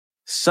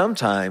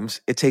Sometimes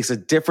it takes a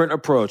different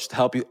approach to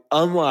help you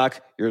unlock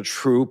your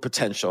true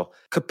potential.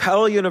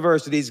 Capella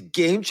University's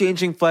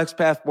game-changing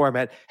FlexPath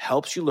format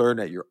helps you learn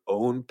at your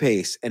own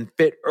pace and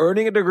fit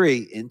earning a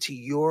degree into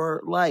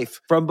your life.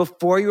 From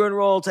before you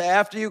enroll to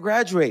after you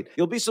graduate,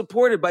 you'll be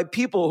supported by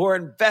people who are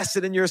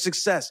invested in your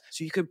success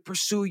so you can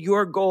pursue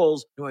your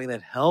goals knowing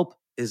that help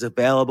is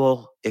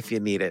available if you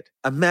need it.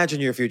 Imagine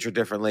your future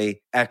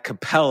differently at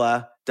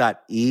capella.edu.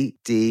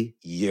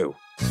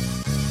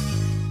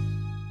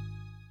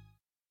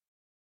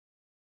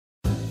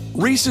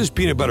 Reese's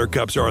peanut butter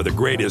cups are the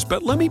greatest,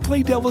 but let me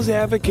play devil's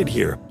advocate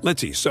here. Let's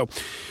see. So,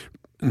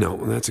 no,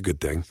 that's a good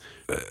thing.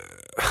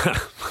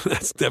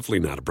 That's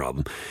definitely not a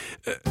problem.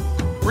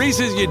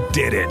 Reese's, you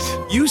did it.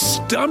 You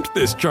stumped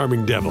this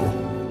charming devil.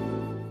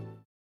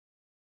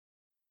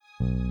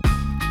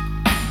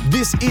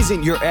 This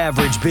isn't your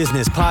average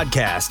business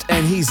podcast,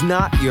 and he's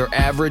not your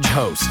average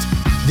host.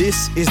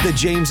 This is the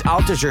James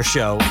Altucher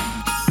Show.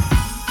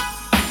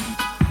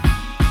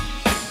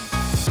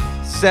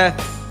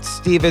 Seth,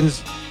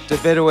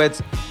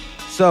 Stephens-Davidowitz.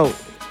 So,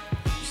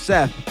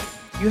 Seth,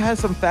 you had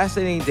some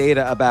fascinating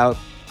data about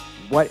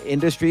what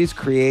industries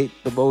create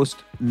the most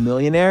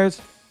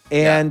millionaires,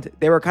 and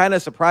they were kind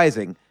of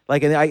surprising.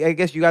 Like, and I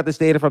guess you got this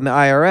data from the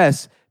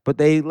IRS, but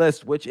they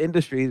list which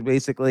industries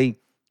basically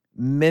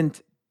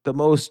mint the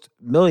most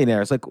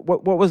millionaires. Like,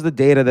 what was the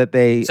data that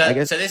they? So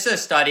this is a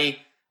study.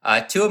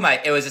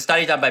 It was a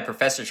study done by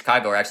Professor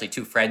Chicago, or actually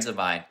two friends of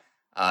mine,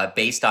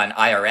 based on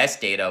IRS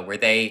data, where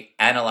they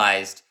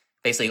analyzed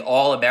basically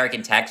all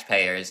American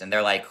taxpayers, and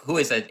they're like, who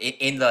is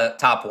in the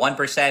top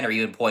 1% or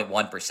even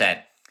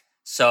 0.1%.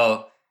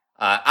 So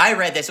I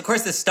read this. Of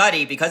course, the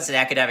study, because it's an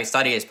academic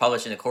study, is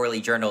published in the Quarterly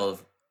Journal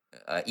of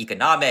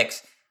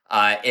Economics.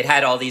 It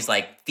had all these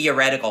like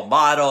theoretical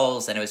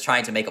models, and it was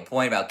trying to make a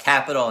point about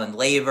capital and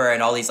labor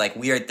and all these like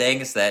weird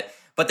things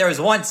but there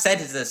was one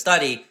sentence in the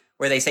study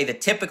where they say the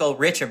typical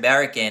rich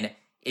American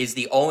is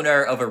the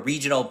owner of a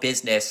regional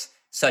business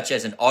such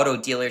as an auto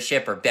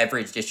dealership or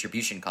beverage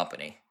distribution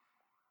company.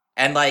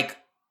 And like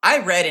I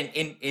read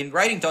in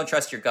writing Don't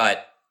Trust Your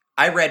Gut,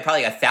 I read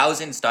probably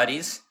 1,000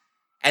 studies,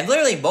 and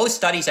literally most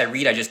studies I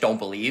read I just don't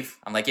believe.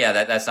 I'm like, yeah,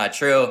 that's not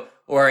true.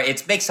 Or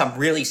it makes some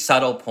really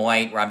subtle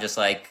point where I'm just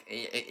like,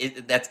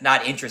 that's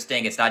not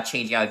interesting. It's not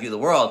changing how I view the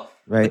world.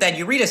 Right. But then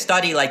you read a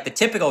study like the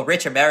typical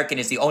rich American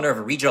is the owner of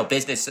a regional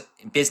business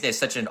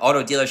such as an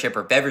auto dealership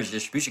or beverage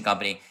distribution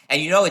company.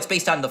 And you know it's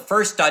based on the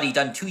first study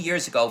done 2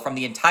 years ago from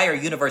the entire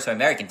universe of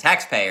American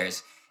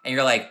taxpayers. And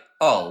you're like,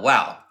 oh,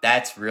 wow,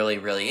 that's really,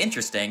 really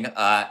interesting.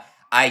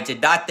 I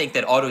did not think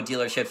that auto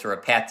dealerships were a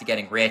path to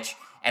getting rich.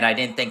 And I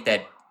didn't think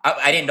that,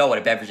 I didn't know what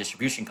a beverage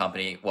distribution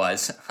company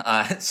was.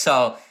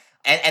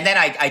 And then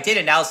I did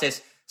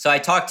analysis. So I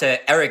talked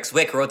to Eric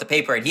Zwick, who wrote the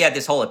paper, and he had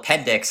this whole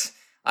appendix.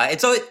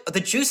 It's always, the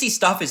juicy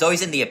stuff is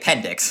always in the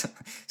appendix.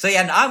 So he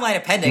had an online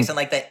appendix, and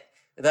like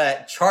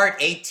the chart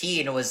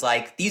 18 was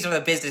like, these are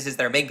the businesses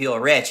that are making people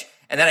rich.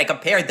 And then I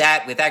compared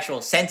that with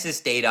actual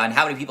census data on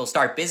how many people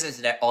start businesses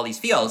in all these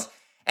fields.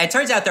 And it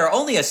turns out there are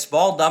only a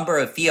small number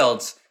of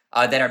fields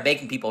that are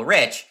making people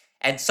rich.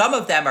 And some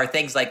of them are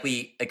things like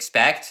we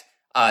expect.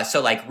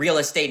 So like real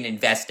estate and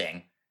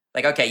investing.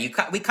 Like, okay,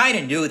 we kind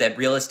of knew that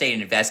real estate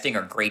and investing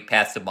are great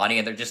paths to money,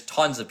 and there are just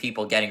tons of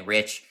people getting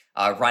rich,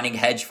 running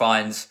hedge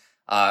funds,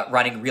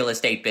 running real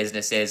estate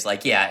businesses.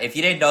 Like, yeah, if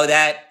you didn't know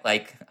that,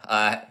 like,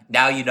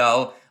 now you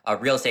know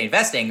real estate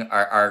investing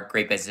are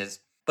great businesses.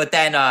 But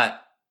then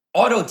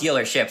auto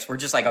dealerships were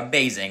just like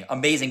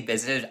amazing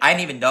businesses. I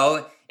didn't even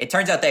know. It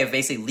turns out they have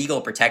basically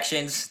legal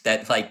protections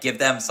that like give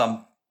them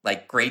some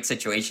like great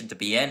situation to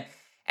be in.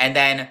 And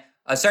then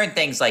certain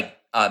things like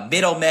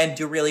middlemen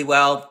do really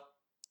well.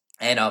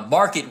 And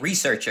market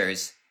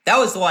researchers, that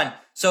was the one.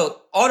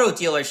 So auto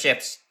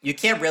dealerships, you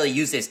can't really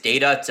use this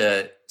data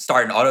to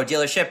start an auto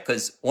dealership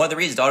because one of the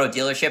reasons auto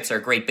dealerships are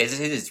great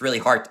businesses, it's really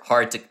hard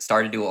to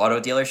start a new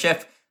auto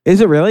dealership. Is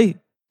it really?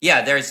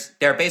 Yeah,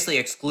 they're basically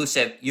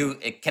exclusive.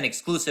 It can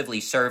exclusively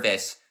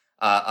service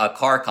a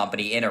car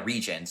company in a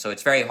region. So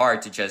it's very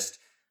hard to just,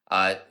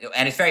 and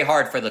it's very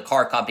hard for the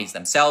car companies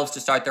themselves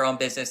to start their own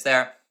business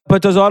there.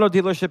 But does auto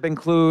dealership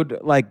include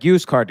like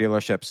used car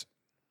dealerships?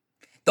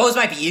 Those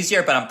might be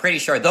easier, but I'm pretty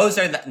sure those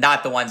are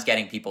not the ones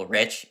getting people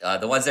rich.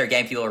 The ones that are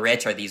getting people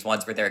rich are these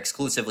ones where they're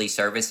exclusively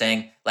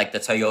servicing like the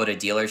Toyota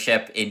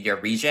dealership in your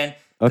region.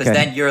 Because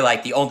then you're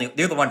like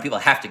you're the one people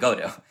have to go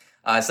to.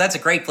 So that's a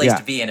great place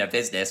to be in a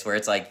business where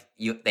it's like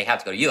they have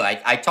to go to you.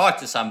 I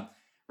talked to some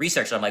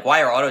researchers. I'm like,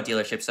 why are auto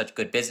dealerships such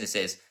good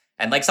businesses?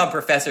 And like some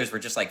professors were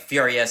just like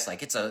furious,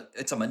 like it's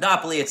a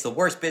monopoly. It's the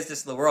worst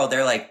business in the world.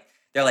 They're like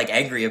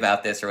angry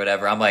about this or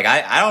whatever. I'm like,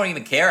 I don't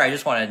even care. I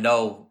just want to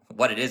know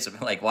what it is,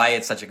 like why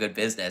it's such a good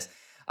business.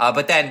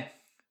 But then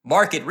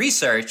market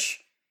research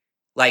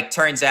like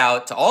turns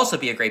out to also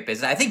be a great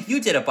business. I think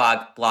you did a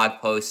blog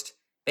post.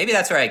 Maybe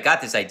that's where I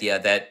got this idea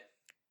that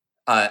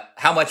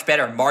how much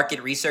better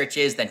market research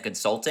is than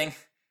consulting.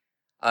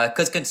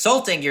 Because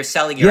consulting, you're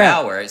selling your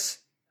hours,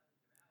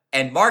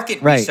 and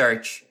market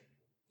research,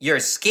 you're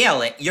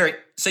scaling.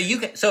 So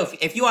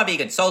if you want to be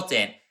a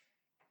consultant,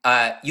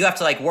 you have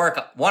to like work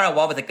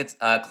one-on-one with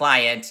a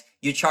client.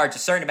 You charge a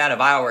certain amount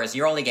of hours.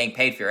 You're only getting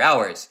paid for your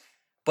hours.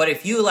 But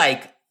if you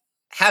like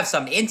have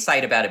some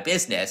insight about a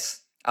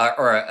business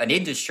or an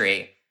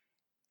industry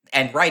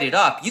and write it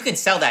up, you can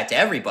sell that to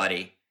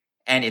everybody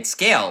and it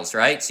scales,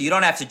 right? So you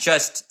don't have to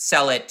just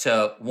sell it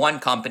to one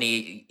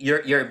company.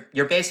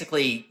 You're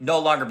basically no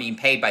longer being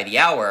paid by the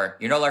hour.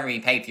 You're no longer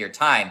being paid for your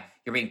time.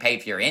 You're being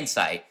paid for your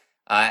insight.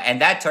 And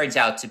that turns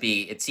out to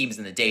be, it seems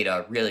in the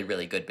data, a really,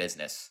 really good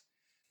business.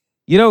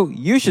 You know,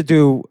 you should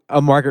do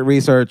a market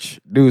research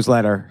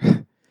newsletter.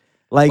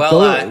 Like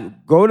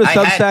go to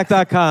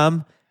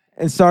Substack.com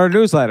and start a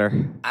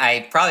newsletter.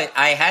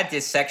 I had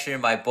this section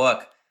in my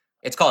book.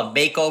 It's called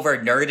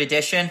Makeover Nerd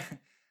Edition,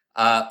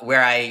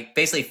 where I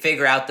basically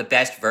figure out the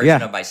best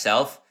version of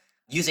myself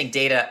using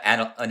data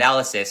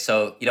analysis.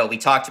 So, we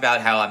talked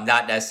about how I'm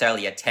not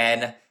necessarily a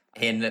 10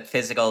 in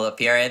physical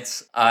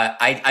appearance.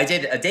 I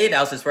did a data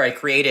analysis where I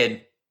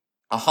created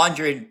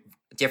 100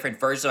 different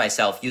versions of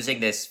myself using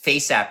this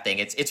face app thing.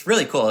 It's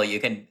really cool. You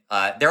can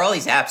there are all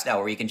these apps now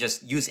where you can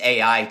just use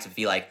AI to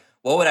be like,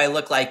 what would I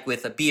look like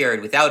with a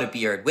beard, without a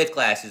beard, with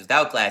glasses,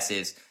 without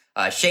glasses,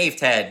 shaved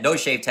head, no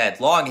shaved head,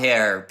 long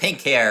hair,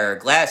 pink hair,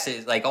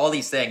 glasses, like all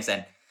these things.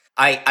 And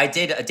I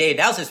did a data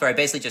analysis where I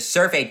basically just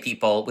surveyed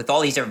people with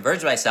all these different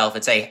versions of myself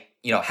and say,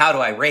 how do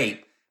I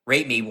rate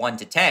me 1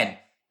 to 10?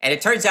 And it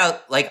turns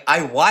out like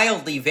I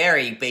wildly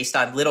vary based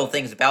on little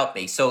things about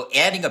me. So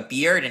adding a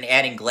beard and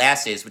adding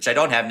glasses, which I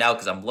don't have now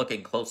because I'm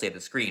looking closely at the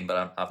screen,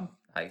 but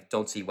I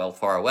don't see well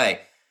far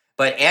away.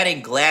 But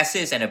adding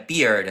glasses and a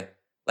beard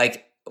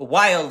like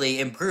wildly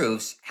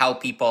improves how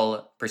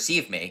people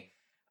perceive me.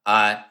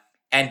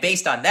 And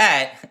based on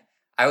that,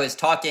 I was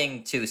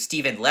talking to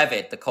Stephen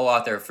Levitt, the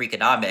co-author of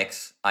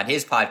Freakonomics, on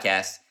his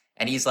podcast.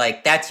 And he's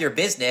like, that's your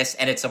business.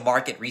 And it's a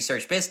market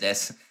research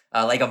business.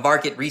 Like a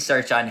market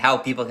research on how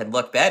people can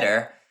look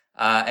better,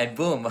 and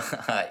boom,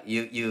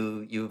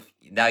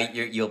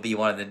 you'll be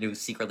one of the new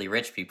secretly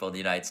rich people in the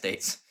United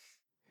States.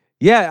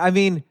 Yeah, I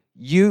mean,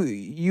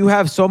 you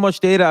have so much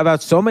data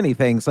about so many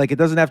things. Like it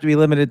doesn't have to be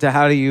limited to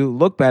how do you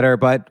look better,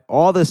 but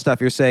all this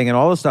stuff you're saying and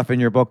all the stuff in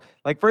your book,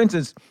 like for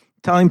instance,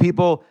 telling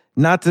people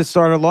not to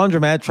start a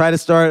laundromat, try to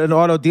start an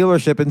auto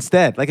dealership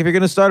instead. Like if you're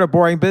going to start a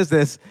boring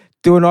business,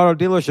 do an auto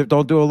dealership,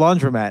 don't do a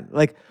laundromat.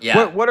 Like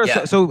what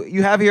are so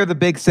you have here the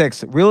big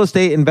 6: real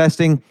estate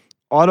investing,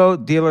 auto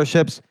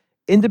dealerships,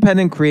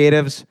 independent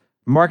creatives,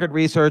 market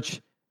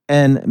research,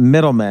 and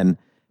middlemen.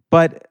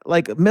 But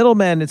like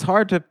middlemen, it's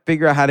hard to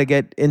figure out how to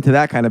get into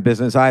that kind of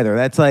business either.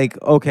 That's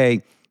like,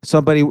 okay,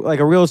 somebody like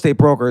a real estate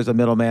broker is a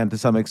middleman to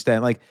some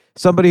extent. Like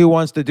somebody who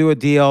wants to do a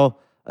deal,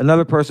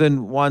 another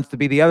person wants to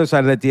be the other side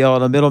of that deal,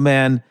 and a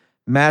middleman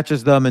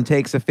matches them and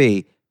takes a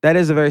fee. That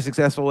is a very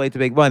successful way to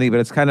make money, but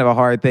it's kind of a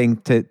hard thing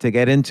to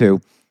get into.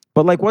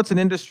 But like, what's an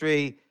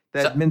industry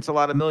that mints a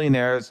lot of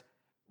millionaires?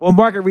 Well,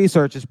 market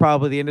research is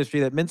probably the industry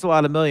that mints a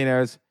lot of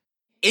millionaires.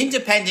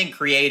 Independent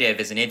creative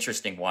is an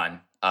interesting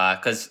one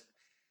because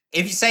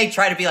if you say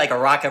try to be like a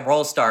rock and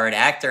roll star, an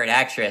actor, an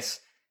actress,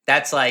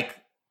 that's like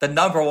the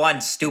number one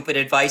stupid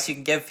advice you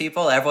can give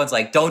people. Everyone's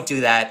like, don't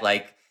do that.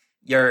 Like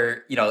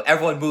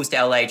everyone moves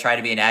to LA, try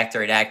to be an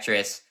actor, an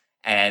actress,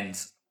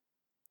 and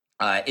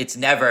it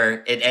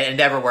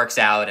never works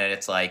out, and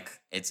it's like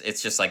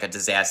it's just like a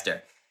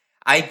disaster.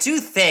 I do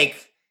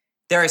think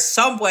there are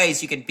some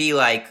ways you can be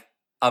like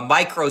a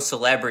micro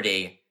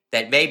celebrity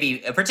that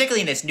maybe,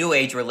 particularly in this new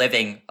age we're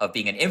living of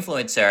being an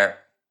influencer,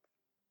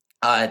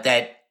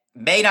 that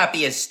may not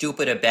be as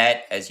stupid a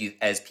bet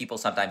as people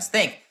sometimes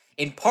think.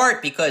 In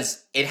part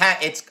because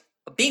it's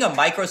being a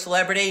micro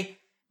celebrity.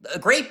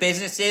 Great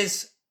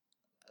businesses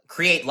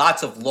create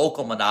lots of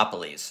local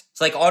monopolies. It's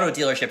like auto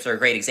dealerships are a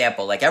great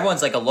example. Like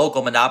everyone's like a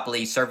local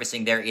monopoly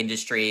servicing their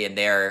industry and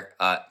their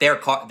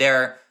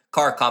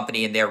car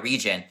company in their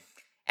region.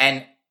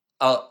 And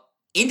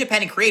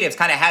independent creatives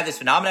kind of have this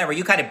phenomenon where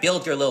you kind of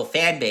build your little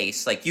fan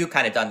base. Like you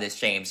kind of done this,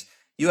 James.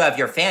 You have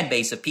your fan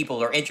base of people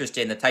who are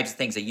interested in the types of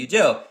things that you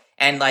do.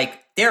 And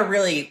like they're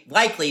really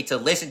likely to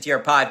listen to your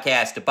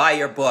podcast, to buy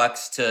your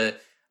books, to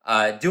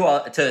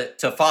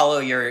follow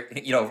your,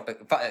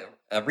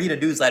 read a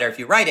newsletter if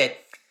you write it.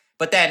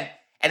 But then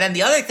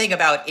the other thing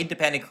about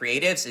independent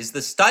creatives is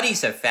the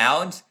studies have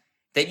found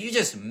that you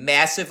just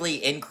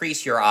massively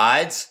increase your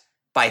odds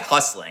by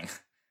hustling.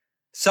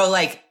 So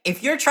like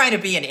if you're trying to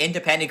be an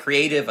independent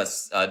creative, an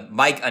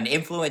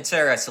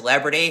influencer, a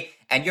celebrity,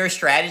 and your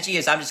strategy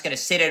is I'm just going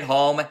to sit at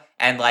home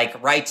and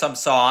like write some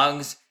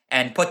songs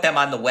and put them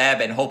on the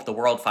web and hope the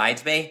world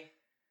finds me,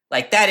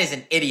 like that is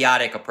an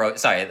idiotic approach.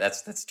 Sorry,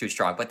 that's too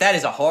strong, but that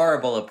is a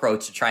horrible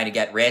approach to trying to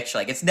get rich.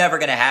 Like it's never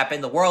going to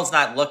happen. The world's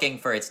not looking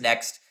for its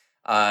next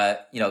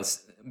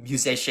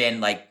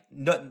musician, like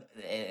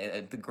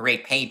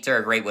great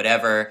painter, great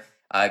whatever,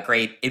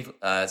 great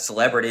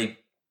celebrity.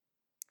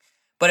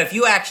 But if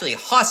you actually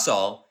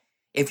hustle,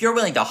 if you're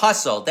willing to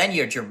hustle, then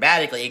you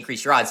dramatically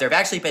increase your odds. There have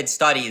actually been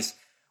studies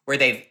where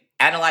they've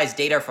analyzed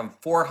data from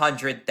more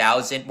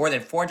than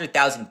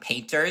 400,000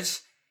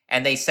 painters,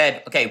 and they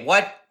said, okay,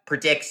 what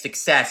predicts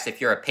success if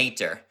you're a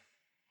painter?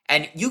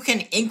 And you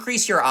can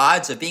increase your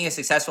odds of being a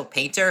successful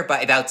painter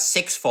by about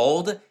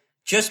 6-fold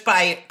just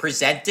by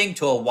presenting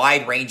to a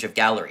wide range of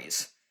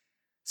galleries.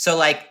 So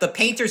like the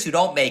painters who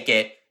don't make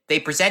it, they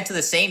present to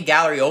the same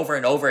gallery over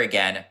and over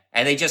again,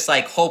 and they just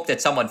like hope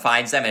that someone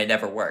finds them and it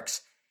never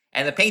works.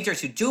 And the painters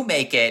who do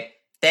make it,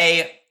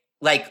 they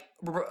like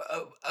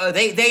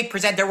they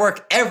present their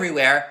work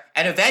everywhere,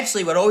 and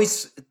eventually what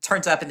always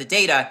turns up in the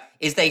data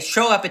is they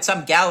show up at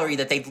some gallery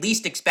that they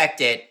least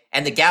expect it,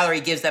 and the gallery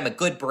gives them a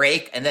good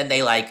break, and then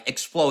they like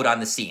explode on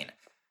the scene.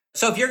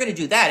 So if you're going to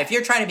do that, if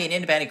you're trying to be an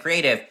independent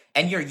creative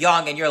and you're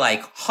young and you're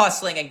like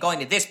hustling and going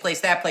to this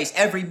place, that place,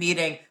 every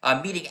meeting,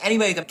 meeting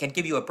anybody that can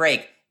give you a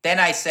break, then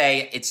I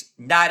say it's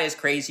not as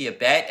crazy a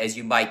bet as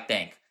you might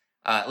think.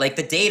 Like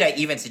the data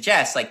even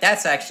suggests like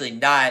that's actually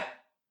not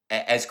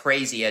as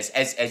crazy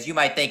as you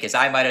might think, as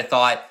I might have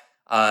thought,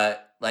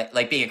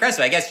 like being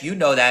aggressive. I guess you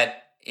know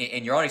that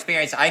in your own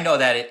experience. I know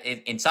that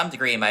in some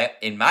degree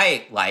in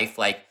my life,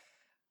 like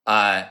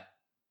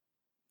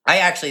I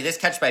actually, this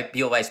catch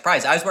people by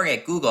surprise. I was working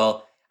at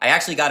Google. I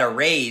actually got a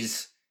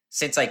raise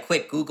since I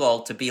quit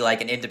Google to be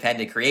like an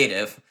independent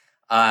creative,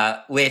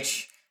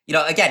 which, you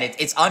know, again,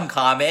 it's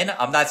uncommon.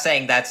 I'm not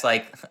saying that's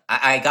like,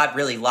 I got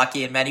really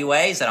lucky in many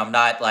ways. And I'm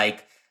not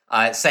like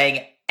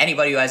saying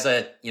anybody who has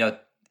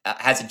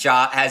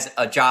has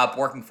a job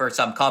working for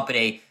some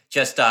company,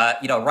 just,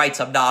 write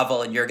some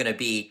novel and you're going to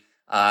be,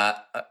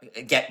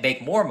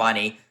 make more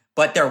money.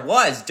 But there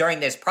was,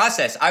 during this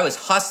process, I was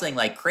hustling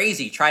like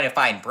crazy, trying to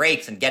find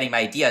breaks and getting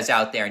my ideas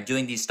out there and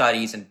doing these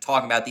studies and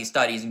talking about these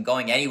studies and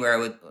going anywhere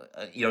with,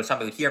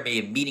 somebody would hear me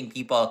and meeting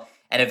people.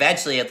 And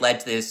eventually it led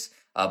to this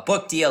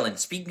book deal and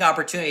speaking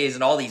opportunities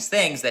and all these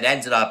things that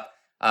ended up,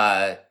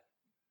 I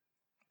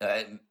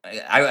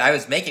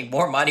was making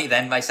more money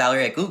than my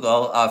salary at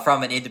Google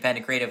from an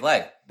independent creative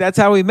life. That's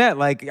how we met.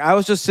 Like I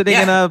was just sitting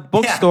in a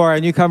bookstore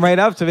and you come right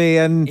up to me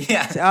and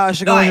I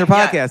should go on your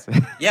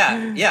podcast.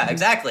 Yeah,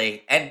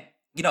 exactly. And,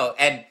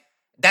 and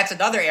that's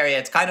another area.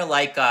 It's kind of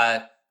like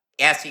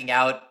asking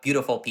out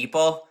beautiful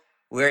people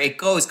where it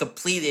goes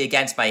completely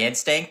against my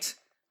instinct.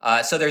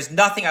 So there's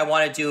nothing I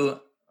want to do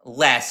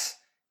less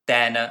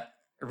than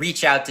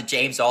reach out to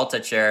James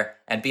Altucher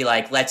and be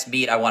like, let's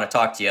meet. I want to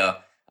talk to you.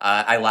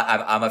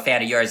 I'm a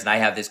fan of yours and I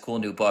have this cool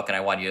new book and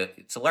I want you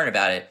to learn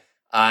about it.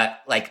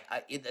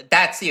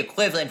 That's the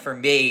equivalent for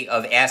me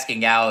of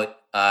asking out,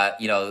 a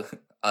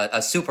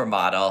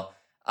supermodel.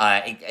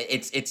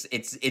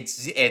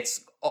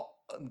 It's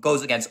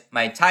goes against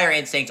my entire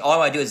instinct. All I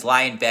want to do is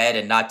lie in bed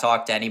and not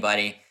talk to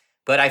anybody.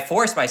 But I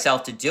forced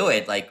myself to do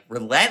it like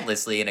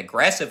relentlessly and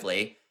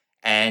aggressively.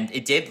 And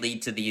it did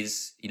lead to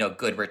these,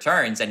 good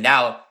returns. And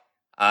now,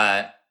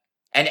 and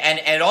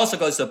it also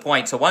goes to the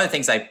point. So one of the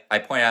things I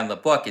point out in the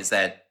book is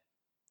that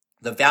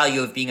the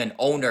value of being an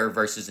owner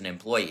versus an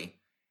employee.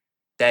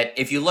 That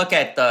if you look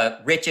at the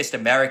richest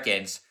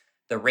Americans,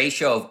 the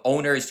ratio of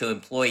owners to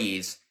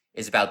employees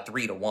is about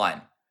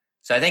 3-1.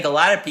 So I think a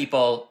lot of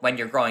people, when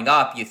you're growing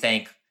up, you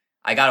think,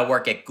 I got to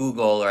work at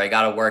Google or I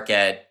got to work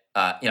at,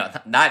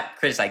 not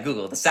criticize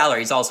Google. The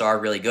salaries also are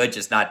really good,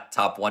 just not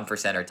top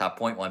 1% or top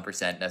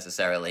 0.1%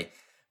 necessarily.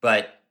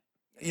 But,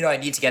 I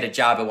need to get a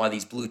job at one of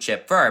these blue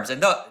chip firms.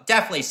 And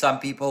definitely some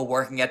people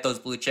working at those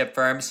blue chip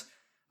firms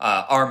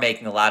are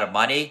making a lot of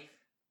money.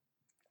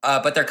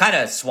 But they're kind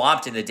of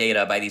swamped in the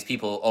data by these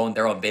people who own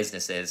their own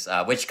businesses,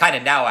 which kind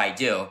of now I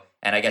do.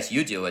 And I guess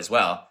you do as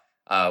well,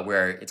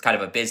 where it's kind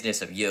of a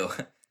business of you.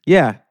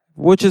 Yeah,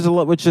 which is a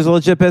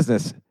legit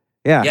business.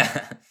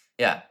 Yeah.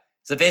 Yeah.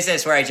 It's a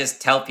business where I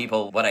just tell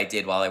people what I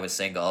did while I was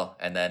single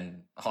and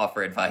then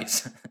offer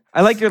advice.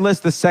 I like your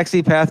list, the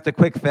sexy path to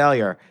quick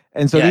failure.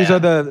 And so these are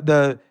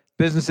the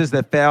businesses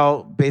that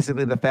fail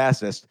basically the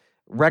fastest.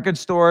 Record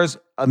stores,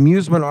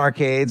 amusement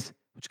arcades,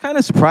 which kind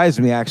of surprised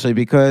me actually,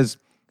 because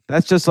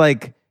that's just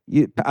like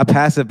a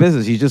passive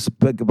business. You just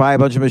buy a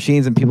bunch of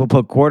machines and people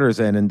put quarters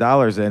in and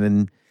dollars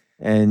in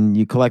and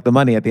you collect the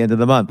money at the end of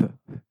the month.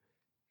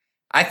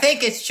 I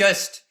think it's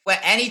just,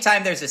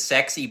 anytime there's a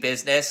sexy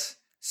business,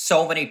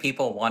 so many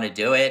people want to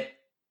do it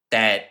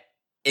that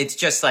it's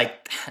just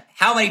like,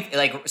 how many,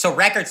 so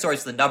record stores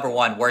is the number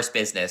one worst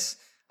business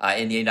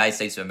in the United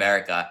States of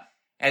America.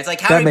 And it's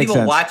like, how many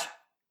people watch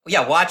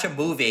a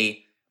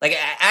movie? Like,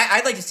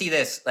 I'd like to see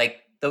this,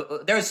 like,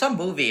 there was some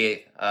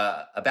movie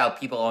about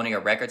people owning a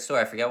record store.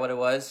 I forget what it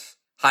was.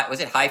 Was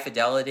it High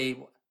Fidelity?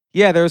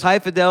 Yeah, there was High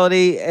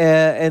Fidelity.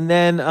 And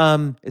then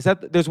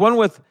there's one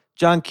with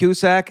John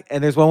Cusack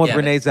and there's one with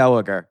Renee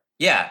Zellweger.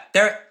 Yeah.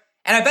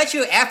 And I bet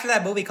you after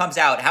that movie comes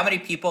out, how many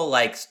people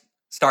like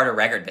start a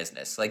record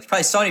business? Like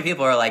probably so many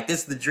people are like,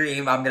 this is the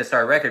dream. I'm going to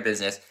start a record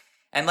business.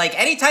 And like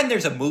anytime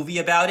there's a movie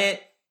about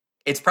it,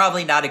 it's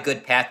probably not a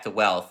good path to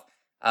wealth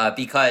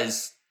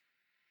because,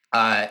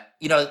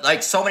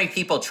 like so many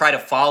people try to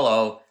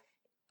follow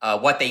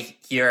what they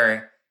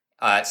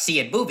see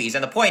in movies.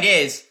 And the point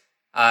is,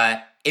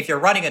 if you're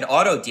running an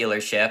auto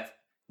dealership,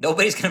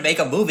 nobody's going to make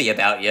a movie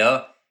about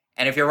you.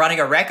 And if you're running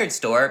a record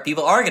store,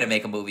 people are going to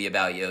make a movie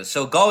about you.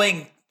 So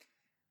probably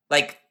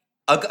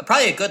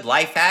a good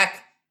life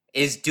hack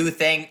is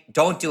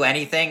don't do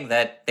anything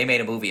that they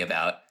made a movie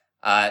about.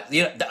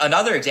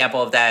 Another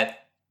example of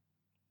that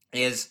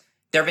is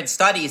there have been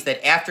studies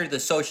that after The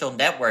Social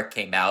Network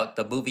came out,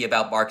 the movie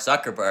about Mark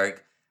Zuckerberg,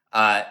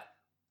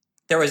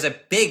 there was a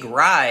big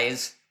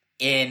rise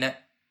in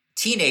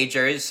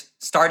teenagers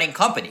starting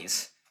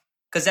companies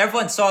because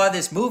everyone saw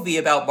this movie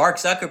about Mark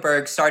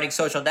Zuckerberg starting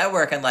Social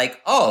Network and like,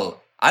 oh,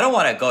 I don't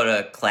want to go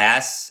to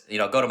class,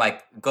 go to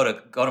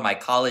my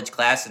college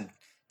class and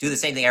do the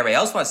same thing everybody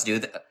else wants to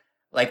do.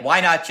 Like,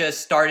 why not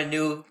just start a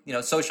new,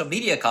 social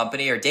media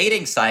company or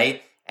dating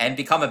site and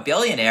become a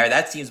billionaire?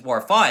 That seems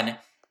more fun.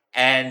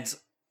 And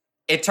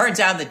it turns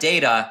out in the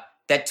data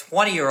that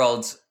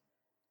 20-year-olds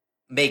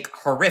make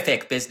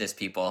horrific business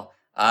people.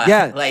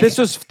 This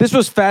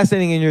was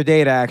fascinating in your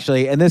data,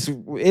 actually, and this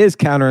is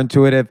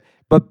counterintuitive,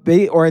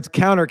 or it's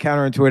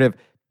counterintuitive.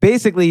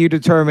 Basically, you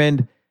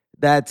determined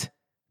that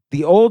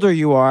the older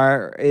you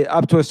are,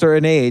 up to a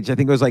certain age, I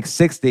think it was like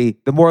 60,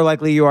 the more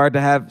likely you are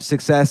to have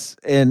success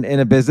in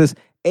a business,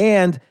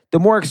 and the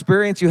more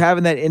experience you have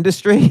in that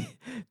industry,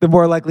 the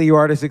more likely you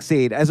are to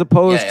succeed, as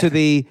opposed to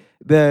the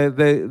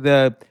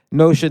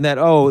notion that,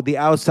 the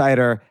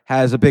outsider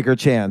has a bigger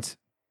chance.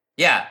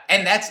 Yeah,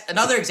 and that's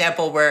another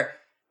example where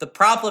the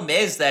problem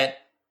is that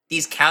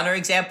these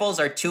counterexamples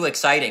are too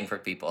exciting for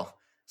people.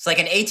 It's like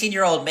an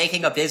 18-year-old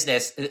making a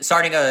business,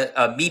 starting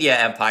a media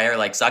empire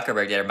like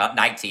Zuckerberg did about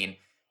 19,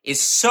 is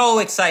so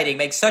exciting,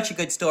 makes such a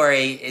good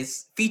story,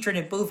 is featured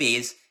in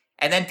movies,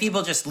 and then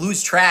people just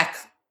lose track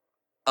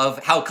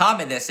of how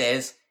common this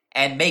is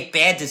and make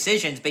bad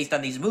decisions based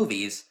on these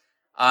movies.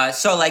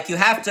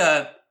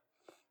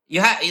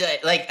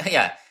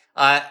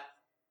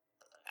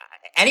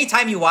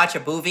 Anytime you watch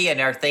a movie and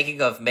are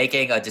thinking of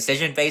making a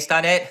decision based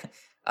on it,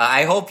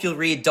 I hope you'll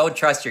read Don't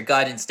Trust Your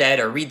Gut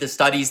instead, or read the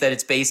studies that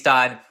it's based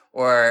on,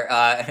 or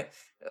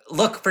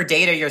look for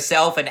data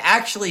yourself and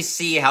actually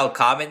see how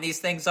common these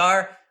things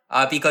are.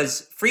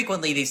 Because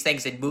frequently these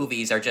things in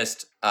movies are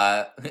just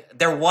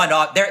they're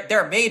one-off.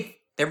 They're made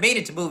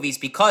into movies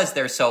because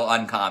they're so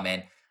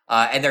uncommon,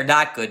 and they're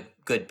not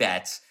good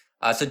bets.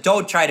 So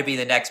don't try to be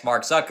the next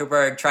Mark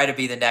Zuckerberg. Try to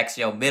be the next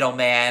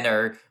middleman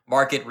or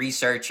market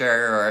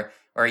researcher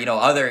or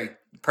other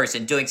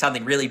person doing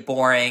something really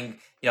boring.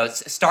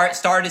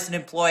 Start as an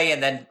employee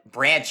and then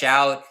branch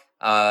out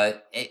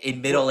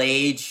in middle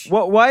age.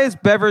 Why is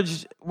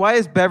beverage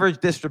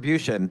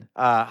distribution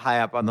high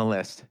up on the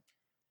list?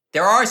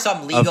 There are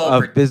some legal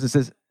of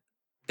businesses.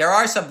 There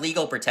are some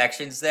legal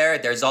protections there.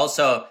 There's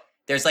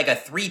like a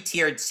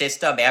 3-tiered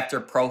system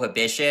after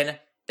Prohibition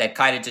that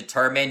kind of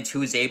determined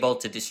who's able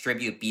to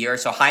distribute beer.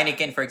 So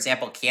Heineken, for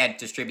example, can't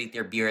distribute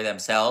their beer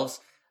themselves.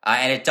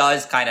 And it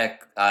does kind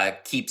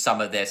of keep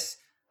some of this,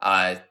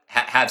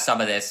 have some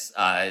of this,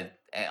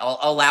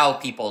 allow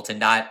people to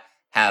not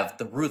have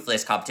the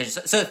ruthless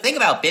competition. So the thing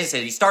about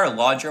business, you start a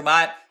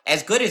laundromat,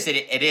 as good as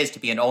it is to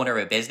be an owner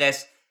of a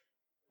business,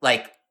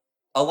 like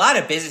a lot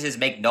of businesses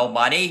make no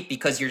money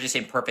because you're just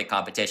in perfect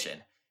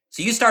competition.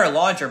 So you start a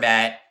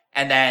laundromat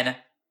and then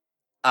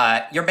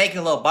you're making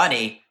a little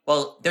money.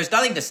 Well, there's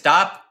nothing to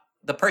stop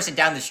the person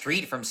down the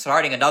street from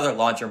starting another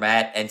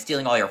laundromat and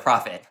stealing all your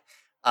profit.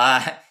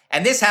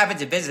 And this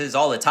happens in businesses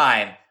all the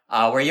time,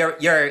 where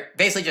you're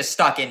basically just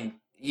stuck in.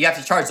 You have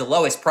to charge the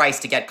lowest price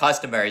to get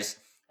customers,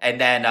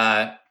 and then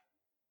and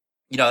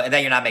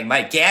then you're not making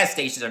money. Gas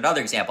stations are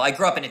another example. I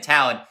grew up in a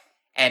town,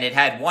 and it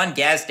had one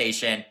gas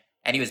station,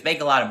 and he was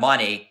making a lot of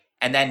money.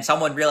 And then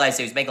someone realized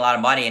he was making a lot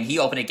of money, and he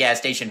opened a gas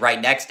station right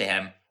next to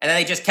him. And then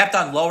they just kept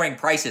on lowering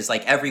prices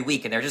like every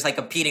week, and they're just like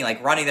competing,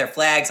 like running their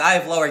flags. I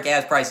have lower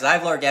gas prices. I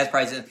have lower gas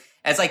prices. And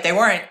it's like they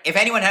weren't. If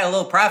anyone had a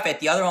little profit,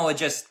 the other one would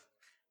just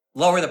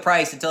lower the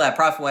price until that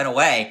profit went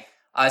away.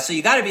 So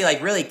you got to be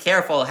like really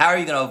careful. How are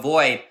you going to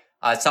avoid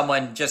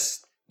someone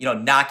just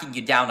knocking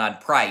you down on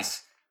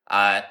price?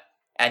 And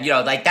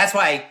like that's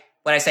why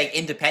when I say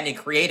independent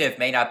creative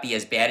may not be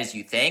as bad as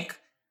you think,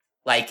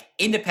 like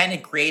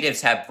independent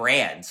creatives have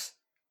brands.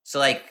 So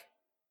like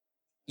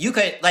you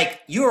could,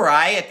 like you or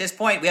I at this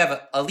point, we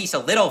have at least a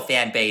little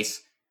fan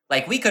base.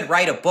 Like we could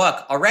write a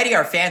book already.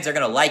 Our fans are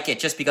going to like it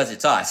just because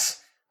it's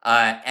us,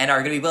 and are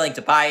going to be willing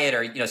to buy it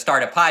or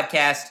start a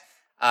podcast.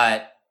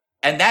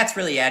 And that's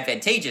really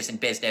advantageous in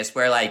business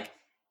where like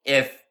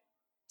if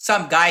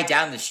some guy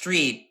down the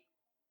street,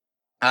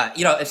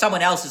 if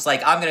someone else is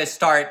like, I'm going to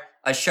start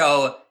a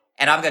show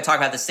and I'm going to talk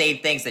about the same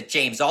things that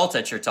James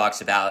Altucher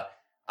talks about.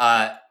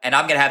 And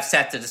I'm going to have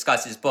Seth to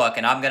discuss his book,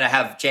 and I'm going to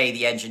have Jay,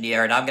 the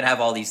engineer, and I'm going to have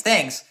all these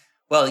things.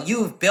 Well,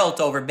 you've built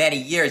over many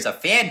years a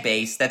fan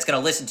base that's going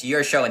to listen to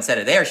your show instead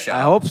of their show.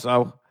 I hope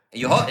so.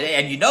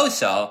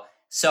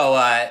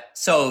 So.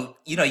 So,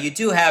 you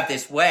do have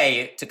this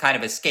way to kind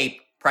of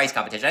escape price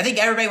competition. I think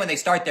everybody, when they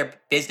start their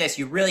business,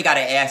 you really got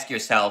to ask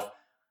yourself,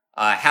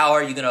 how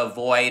are you going to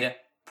avoid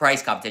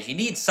price competition? You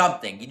need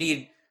something. You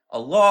need a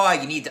law.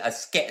 You need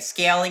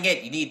scaling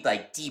it. You need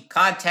like deep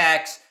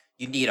contacts.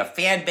 You need a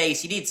fan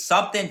base. You need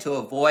something to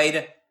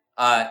avoid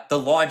the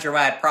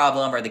laundromat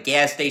problem or the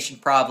gas station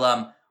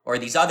problem or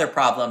these other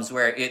problems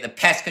where the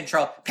pest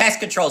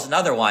control is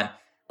another one,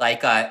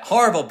 like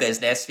horrible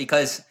business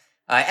because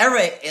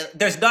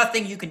There's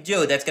nothing you can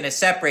do that's going to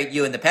separate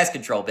you in the pest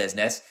control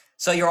business.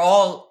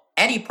 So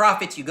any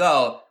profits you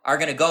are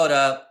going to go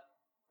to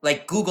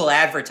like Google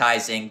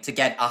advertising to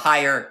get a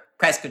higher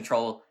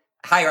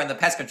on the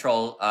pest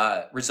control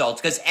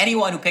results, because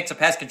anyone who picks a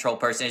pest control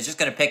person is just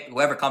going to pick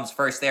whoever comes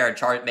first there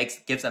and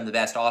gives them the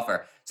best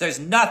offer. So there's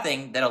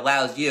nothing that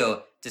allows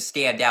you to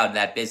stand out in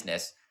that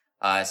business.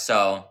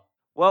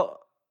 Well,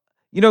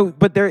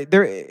 but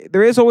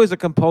there is always a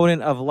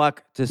component of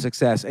luck to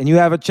success, and you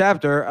have a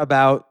chapter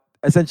about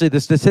essentially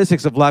the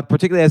statistics of luck,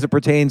 particularly as it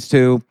pertains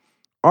to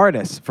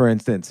artists, for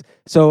instance.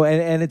 So,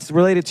 and it's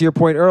related to your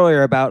point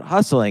earlier about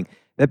hustling.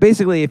 That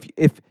basically,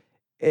 if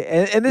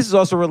this is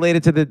also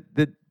related to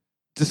the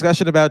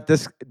discussion about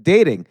this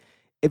dating.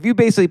 If you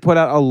basically put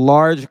out a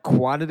large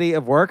quantity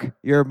of work,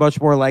 you're much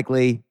more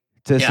likely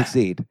to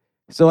succeed.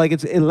 So like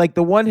like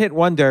the one hit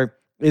wonder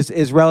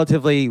is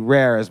relatively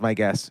rare, is my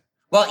guess.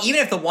 Well,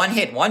 even if the one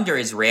hit wonder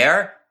is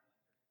rare,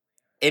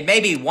 it may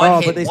be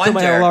one hit wonder. But they still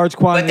might have a large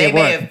quantity of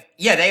work.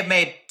 They've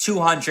made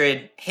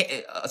 200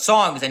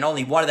 songs and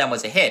only one of them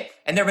was a hit.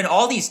 And there have been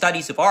all these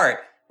studies of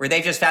art where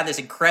they've just found this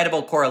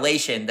incredible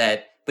correlation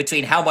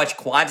between how much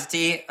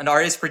quantity an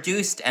artist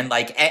produced and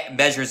like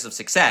measures of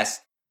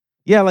success.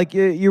 Yeah, like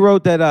you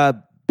wrote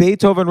that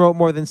Beethoven wrote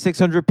more than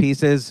 600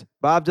 pieces.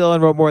 Bob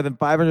Dylan wrote more than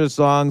 500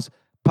 songs.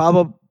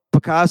 Pablo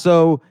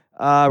Picasso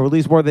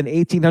released more than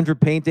 1,800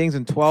 paintings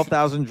and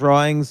 12,000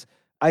 drawings.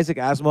 Isaac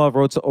Asimov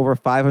wrote over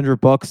 500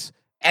 books.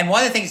 And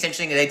one of the things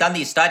interesting, they've done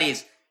these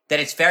studies that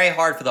it's very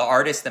hard for the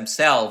artists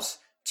themselves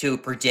to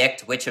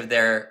predict which of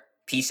their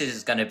pieces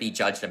is going to be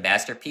judged a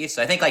masterpiece.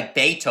 So I think like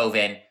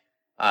Beethoven,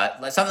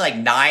 something like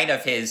 9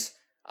 of his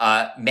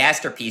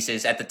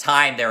masterpieces at the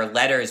time, there are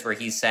letters where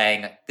he's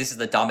saying, this is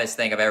the dumbest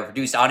thing I've ever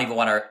produced. I don't even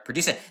want to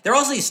produce it. There are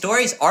also these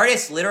stories,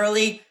 artists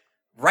literally,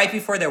 right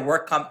before their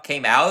work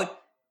came out,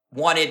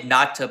 wanted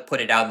not to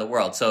put it out in the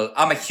world. So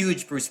I'm a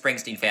huge Bruce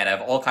Springsteen fan. I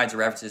have all kinds of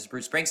references to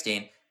Bruce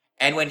Springsteen.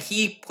 And when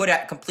he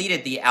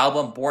completed the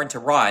album Born to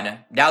Run,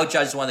 now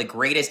judged as one of the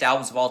greatest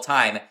albums of all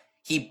time,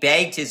 he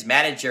begged his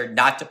manager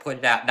not to put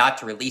it out, not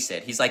to release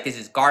it. He's like, this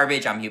is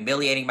garbage. I'm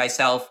humiliating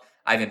myself.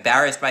 I've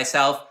embarrassed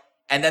myself.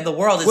 And then the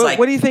world is like...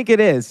 What do you think it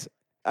is?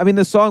 I mean,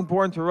 the song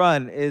Born to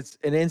Run is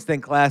an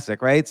instant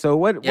classic, right? So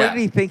what did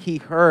he think he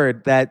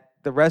heard that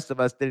the rest of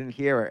us didn't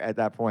hear at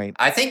that point?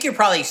 I think you're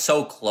probably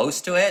so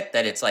close to it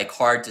that it's like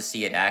hard to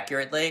see it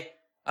accurately.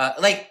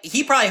 Like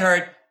he probably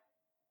heard,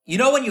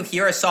 when you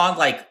hear a song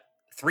like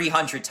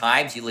 300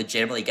 times, you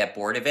legitimately get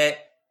bored of it.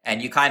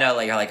 And you kind of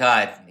like, you're like,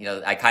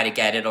 I kind of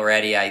get it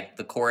already.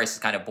 The chorus is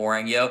kind of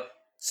boring you.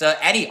 So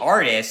any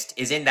artist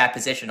is in that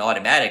position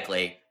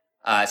automatically.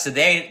 So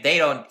they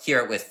don't hear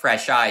it with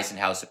fresh eyes and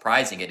how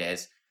surprising it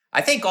is.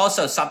 I think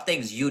also some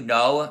things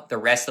the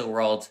rest of the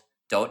world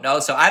don't know.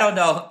 So I don't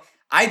know.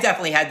 I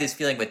definitely had this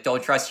feeling with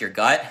Don't Trust Your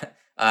Gut.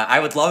 I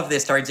would love if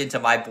this turns into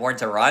my Born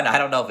to Run. I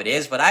don't know if it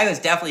is, but I was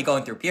definitely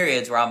going through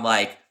periods where I'm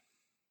like,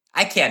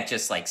 I can't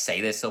just like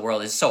say this to the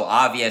world. It's so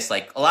obvious.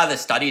 Like a lot of the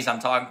studies I'm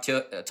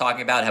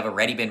talking about have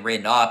already been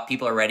written up.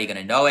 People are already going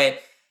to know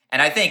it.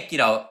 And I think,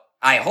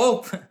 I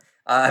hope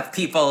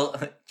people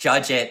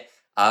judge it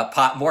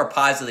more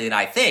positively than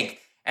I think.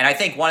 And I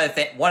think one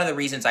of the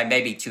reasons I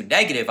may be too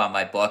negative on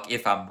my book,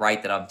 if I'm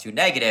right that I'm too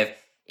negative,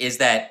 is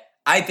that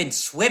I've been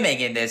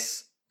swimming in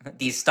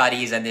these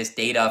studies and this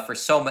data for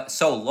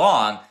so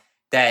long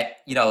that,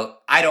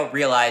 I don't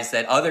realize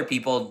that other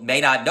people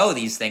may not know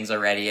these things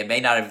already and may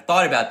not have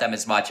thought about them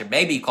as much and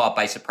may be caught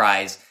by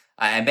surprise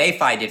and may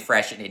find it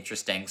fresh and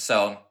interesting.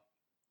 So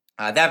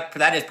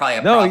that is probably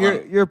a problem.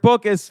 No, your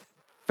book is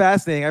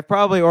fascinating. I've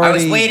probably already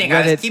I was waiting.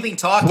 I was keeping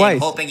talking, twice.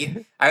 hoping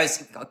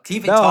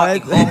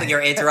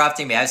you're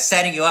interrupting me. I was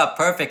setting you up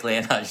perfectly,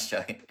 and I was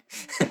joking.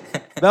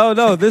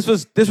 No, this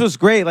was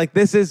great. Like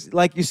this is,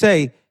 like you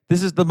say,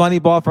 this is the money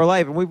ball for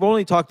life. And we've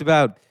only talked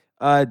about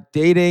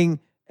dating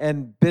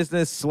and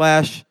business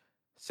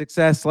 /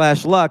 success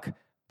 / luck.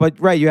 But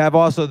right, you have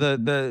also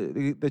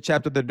the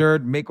chapter, the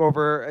Nerd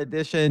Makeover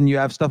Edition. You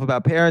have stuff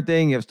about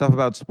parenting. You have stuff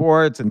about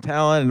sports and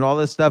talent and all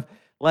this stuff.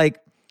 Like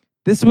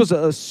this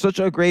was such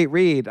a great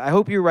read. I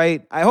hope you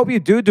write. I hope you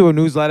do a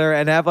newsletter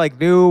and have like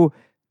new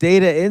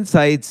data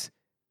insights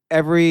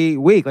every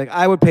week. Like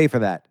I would pay for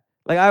that.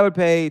 Like I would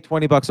pay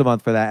 $20 a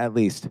month for that at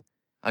least.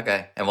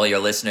 Okay. And will your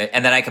listener,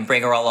 and then I can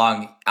bring her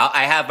along.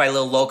 I have my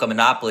little local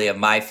monopoly of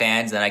my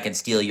fans, and I can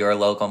steal your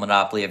local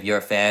monopoly of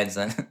your fans.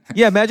 And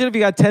yeah, imagine if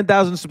you got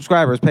 10,000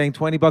 subscribers paying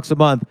 $20 a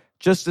month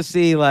just to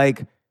see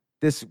like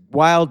this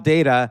wild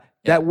data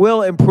that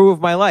will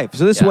improve my life.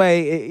 So this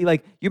way,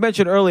 like you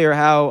mentioned earlier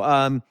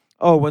how,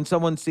 when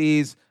someone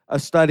sees a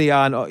study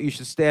on, you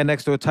should stand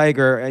next to a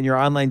tiger in your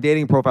online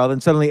dating profile, then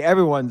suddenly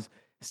everyone's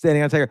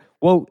standing on a tiger.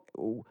 Well,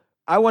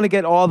 I want to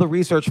get all the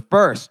research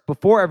first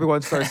before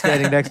everyone starts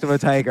standing next to a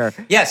tiger.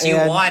 Yes, you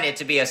want it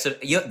to be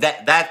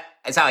that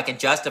is how I can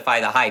justify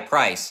the high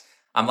price.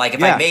 I'm like,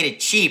 if I made it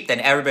cheap,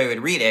 then everybody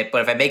would read it.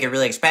 But if I make it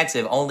really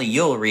expensive, only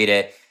you'll read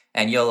it,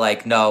 and you'll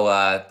like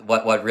know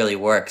what really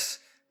works.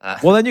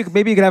 Well, then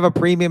maybe you could have a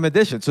premium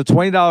edition. So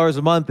 $20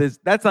 a month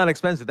that's not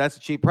expensive. That's a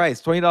cheap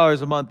price.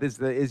 $20 a month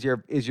is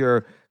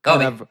your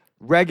kind of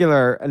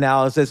regular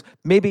analysis.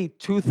 Maybe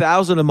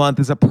 $2,000 a month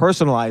is a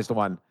personalized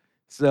one.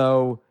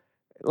 So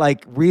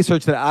like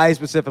research that I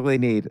specifically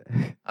need.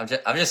 I'm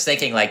just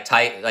thinking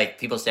like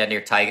people stand near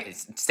a tiger.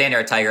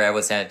 I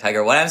would stand near a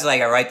tiger. What happens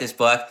like I write this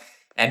book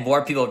and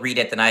more people read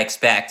it than I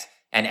expect,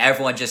 and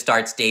everyone just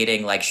starts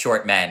dating like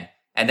short men.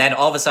 And then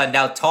all of a sudden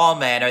now tall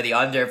men are the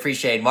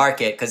underappreciated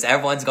market because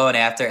everyone's going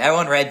after.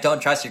 Everyone read Don't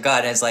Trust Your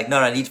Gut, and it's like, no,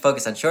 I need to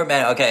focus on short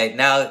men. Okay,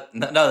 now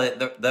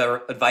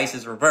the advice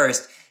is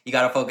reversed. You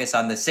got to focus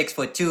on the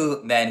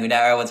 6'2" men who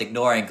now everyone's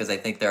ignoring because they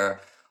think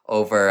they're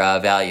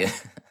overvalued.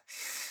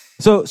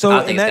 So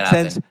in that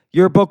sense,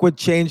 your book would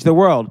change the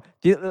world.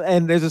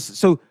 And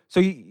so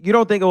you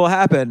don't think it will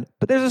happen,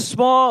 but there's a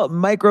small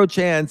micro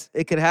chance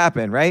it could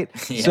happen, right?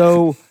 Yeah.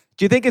 So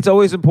do you think it's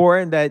always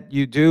important that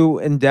you do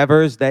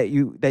endeavors that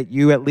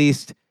you at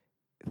least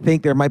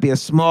think there might be a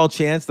small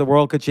chance the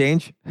world could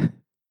change?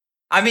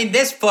 I mean,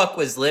 this book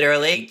was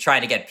literally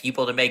trying to get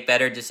people to make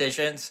better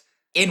decisions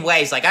in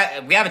ways like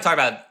we haven't talked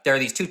about. There are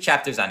these 2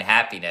 chapters on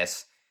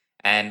happiness.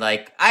 And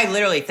like, I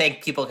literally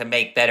think people can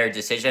make better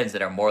decisions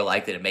that are more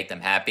likely to make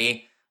them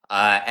happy.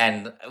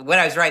 And when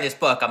I was writing this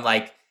book, I'm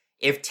like,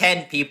 if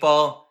 10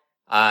 people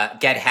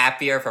get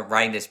happier from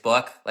writing this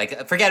book,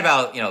 like forget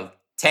about,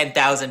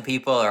 10,000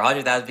 people or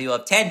 100,000 people.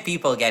 If 10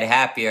 people get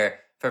happier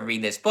from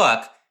reading this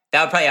book,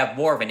 that would probably have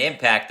more of an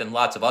impact than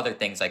lots of other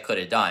things I could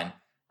have done.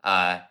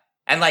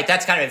 And like,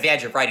 that's kind of an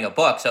advantage of writing a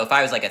book. So if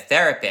I was like a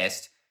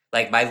therapist,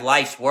 like my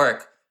life's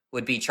work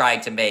would be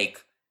trying to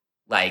make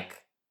like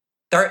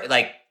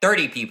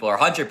 30 people or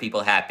 100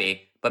 people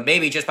happy, but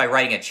maybe just by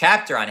writing a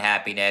chapter on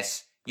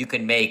happiness, you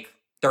can make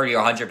 30 or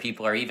 100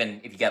 people, or even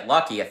if you get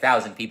lucky,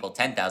 1,000 people,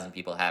 10,000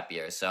 people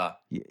happier. So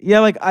yeah,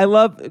 like I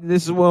love,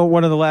 this is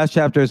one of the last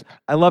chapters.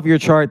 I love your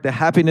chart, the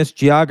happiness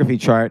geography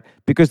chart,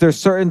 because there's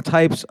certain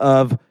types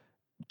of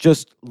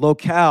just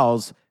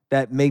locales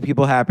that make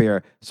people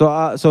happier.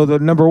 So the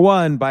number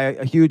one by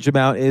a huge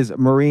amount is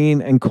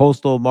marine and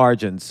coastal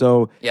margins.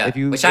 So yeah,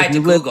 which I had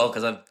to Google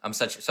because I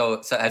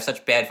have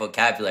such bad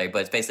vocabulary,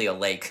 but it's basically a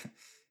lake.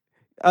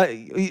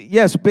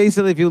 Yes,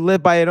 basically, if you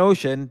live by an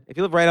ocean, if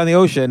you live right on the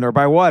ocean or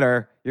by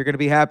water, you're going to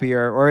be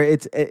happier, or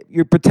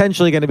you're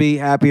potentially going to be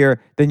happier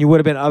than you would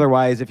have been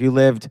otherwise if you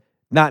lived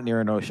not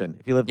near an ocean,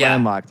 if you lived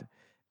landlocked.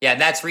 Yeah,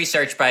 and that's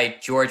research by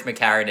George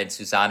McCarran and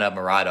Susanna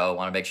Morato. I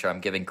want to make sure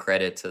I'm giving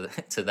credit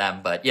to them,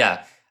 but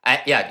yeah,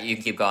 you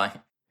can keep going.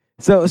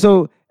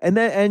 So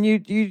and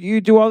you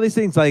do all these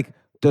things, like,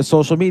 does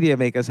social media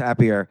make us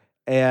happier?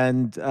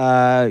 And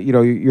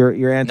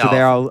your answer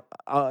no.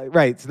 there,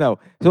 right? No.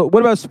 So what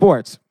about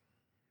sports?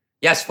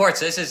 Yeah, sports.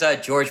 This is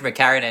George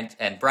McCarran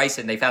and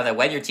Bryson. They found that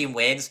when your team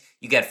wins,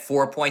 you get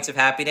 4 points of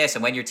happiness,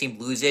 and when your team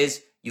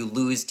loses, you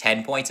lose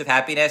 10 points of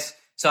happiness.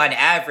 So on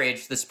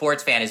average, the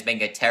sports fan is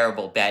making a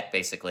terrible bet,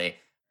 basically.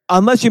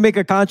 Unless you make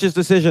a conscious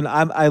decision,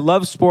 I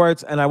love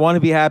sports and I want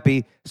to be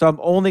happy, so I'm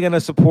only going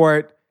to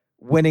support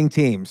winning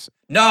teams.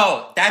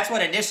 No, that's how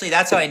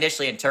I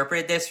initially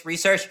interpreted this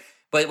research.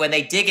 But when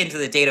they dig into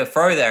the data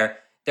further,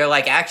 they're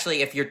like,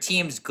 actually, if your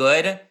team's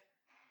good,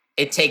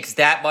 it takes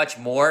that much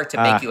more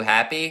to make you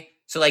happy.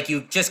 So like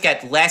you just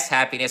get less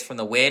happiness from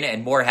the win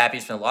and more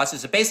happiness from the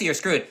losses. So basically you're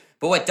screwed.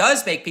 But what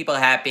does make people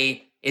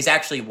happy is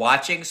actually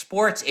watching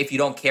sports if you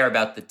don't care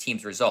about the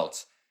team's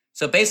results.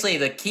 So basically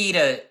the key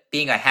to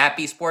being a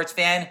happy sports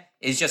fan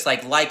is just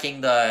like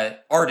liking the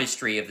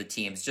artistry of the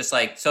teams. Just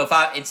like, so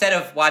if instead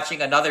of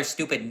watching another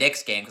stupid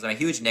Knicks game, because I'm a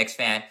huge Knicks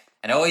fan,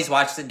 and I always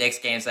watch the Knicks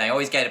games, and I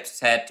always get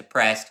upset,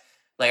 depressed.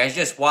 Like, I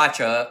just watch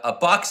a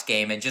Bucks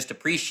game and just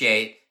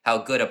appreciate how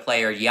good a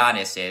player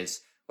Giannis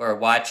is, or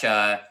watch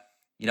a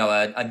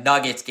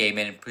Nuggets game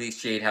and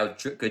appreciate how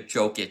good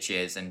Jokic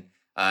is, and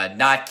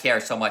not care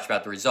so much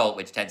about the result,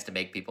 which tends to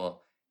make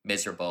people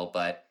miserable.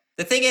 But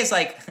the thing is,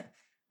 like,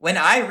 when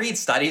I read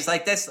studies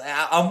like this,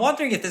 I'm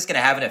wondering if this is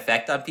going to have an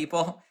effect on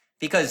people,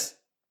 because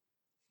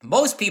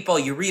most people,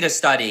 you read a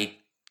study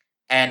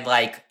and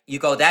like you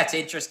go, that's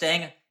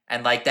interesting,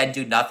 and like then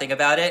do nothing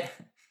about it.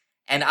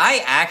 And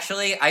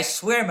I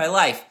swear in my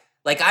life,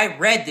 like I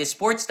read this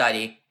sports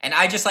study and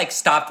I just like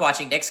stopped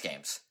watching Knicks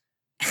games.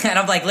 And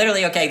I'm like,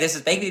 literally, okay, this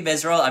is making me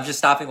miserable. I'm just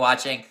stopping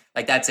watching.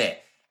 Like, that's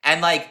it.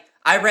 And like,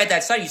 I read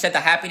that study. You said the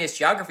happiness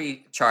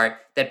geography chart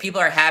that people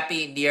are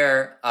happy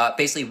near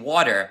basically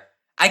water.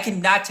 I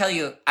cannot tell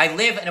you, I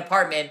live in an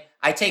apartment.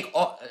 I take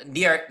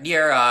near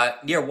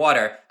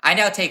water. I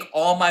now take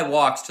all my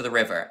walks to the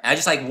river. And I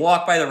just like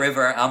walk by the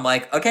river. I'm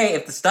like, okay,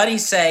 if the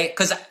studies say,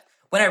 because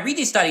when I read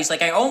these studies,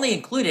 like I only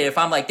include it if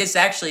I'm like, this is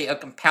actually a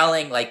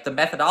compelling, like the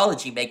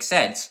methodology makes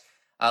sense.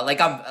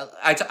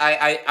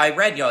 I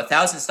read,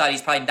 1,000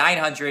 studies, probably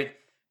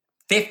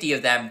 950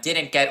 of them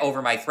didn't get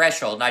over my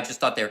threshold. And I just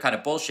thought they were kind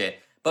of bullshit.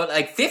 But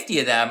like 50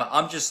 of them,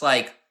 I'm just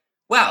like,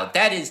 wow,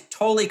 that is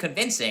totally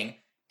convincing.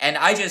 And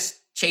I just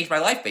changed my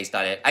life based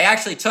on it.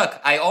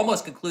 I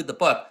almost conclude the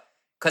book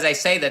because I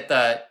say that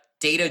the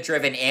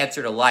data-driven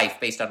answer to life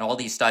based on all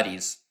these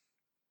studies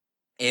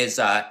is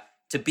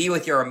to be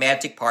with your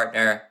romantic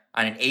partner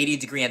on an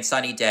 80-degree and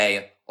sunny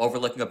day,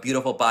 overlooking a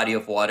beautiful body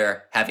of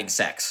water, having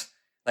sex.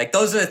 Like,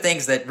 those are the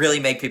things that really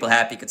make people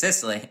happy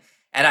consistently.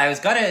 And I was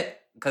going to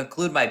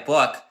conclude my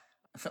book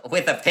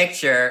with a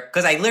picture,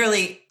 because I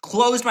literally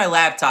closed my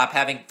laptop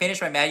having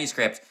finished my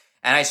manuscript,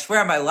 and I swear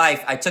on my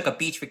life, I took a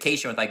beach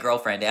vacation with my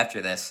girlfriend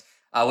after this,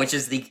 which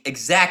is the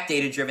exact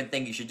data-driven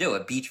thing you should do,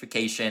 a beach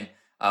vacation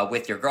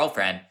with your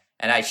girlfriend.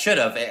 And I should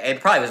have, it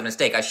probably was a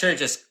mistake, I should have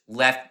just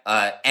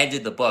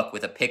ended the book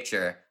with a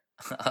picture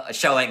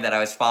showing that I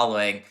was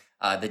following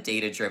the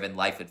data-driven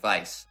life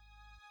advice.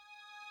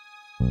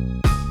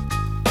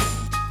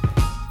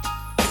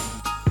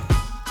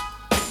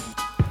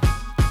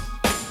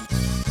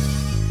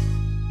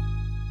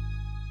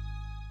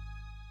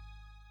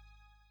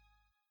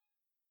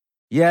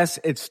 Yes,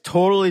 it's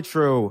totally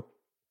true.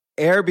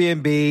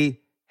 Airbnb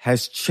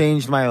has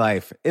changed my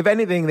life. If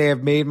anything, they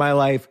have made my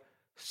life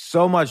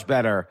so much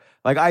better.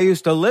 Like, I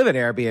used to live in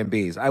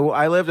Airbnbs.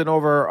 I lived in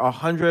over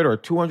 100 or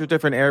 200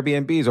 different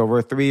Airbnbs over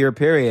a 3-year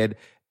period,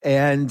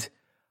 and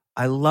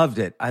I loved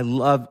it.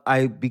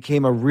 I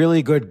became a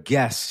really good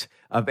guest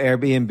of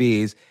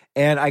Airbnbs,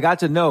 and I got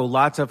to know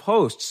lots of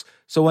hosts.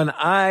 So when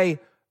I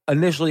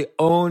initially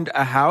owned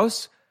a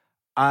house,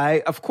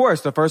 of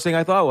course, the first thing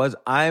I thought was,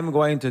 I'm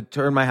going to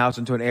turn my house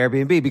into an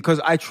Airbnb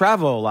because I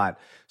travel a lot.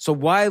 So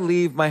why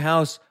leave my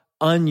house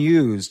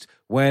unused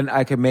when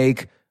I can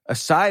make a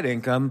side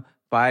income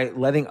by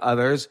letting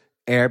others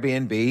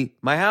Airbnb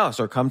my house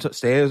or come to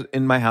stay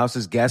in my house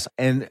as guests?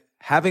 And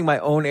having my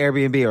own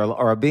Airbnb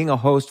or being a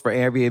host for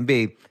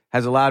Airbnb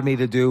has allowed me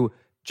to do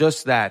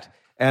just that.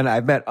 And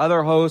I've met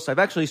other hosts. I've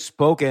actually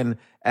spoken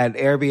at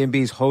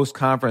Airbnb's host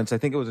conference. I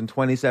think it was in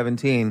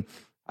 2017.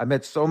 I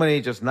met so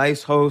many just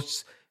nice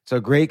hosts. It's a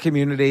great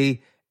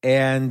community.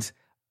 And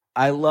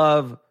I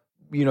love,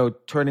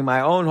 turning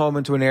my own home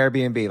into an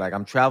Airbnb. Like,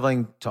 I'm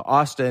traveling to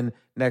Austin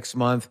next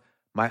month.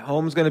 My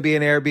home's going to be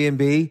an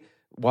Airbnb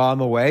while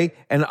I'm away,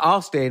 and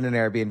I'll stay in an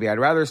Airbnb. I'd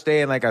rather stay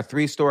in like a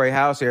 3-story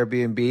house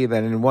Airbnb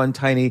than in one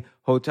tiny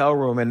hotel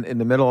room in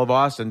the middle of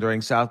Austin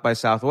during South by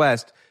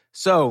Southwest.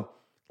 So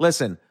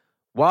listen,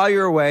 while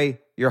you're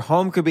away, your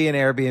home could be an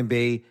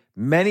Airbnb.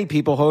 Many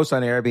people host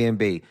on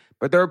Airbnb,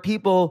 but there are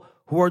people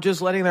who are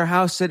just letting their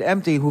house sit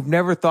empty, who've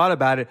never thought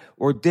about it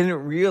or didn't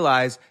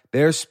realize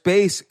their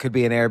space could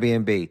be an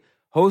Airbnb.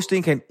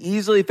 Hosting can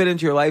easily fit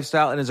into your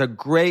lifestyle and is a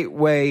great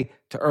way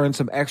to earn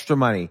some extra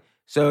money.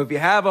 So if you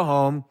have a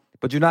home,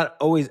 but you're not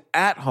always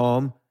at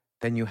home,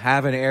 then you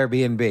have an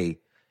Airbnb.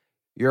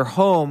 Your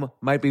home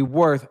might be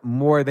worth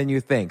more than you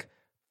think.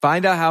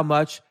 Find out how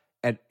much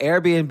at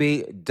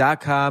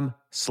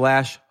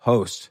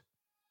airbnb.com/host.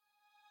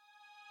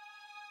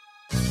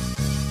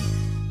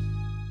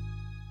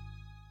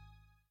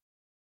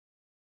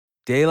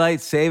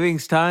 Daylight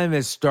savings time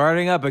is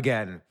starting up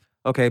again.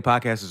 Okay,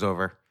 podcast is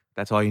over.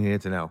 That's all you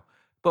needed to know.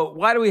 But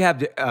why do we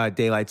have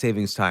daylight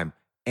savings time?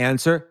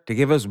 Answer: to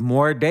give us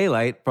more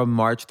daylight from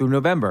March through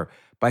November.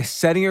 By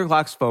setting your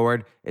clocks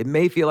forward, it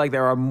may feel like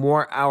there are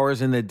more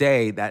hours in the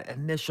day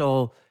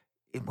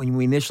when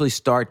we initially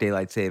start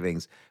daylight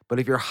savings. But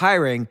if you're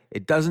hiring,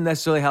 it doesn't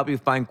necessarily help you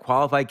find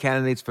qualified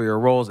candidates for your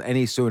roles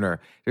any sooner.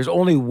 There's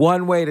only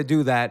one way to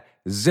do that: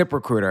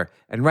 ZipRecruiter.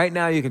 And right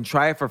now you can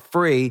try it for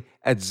free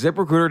at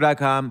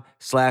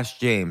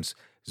ZipRecruiter.com/James.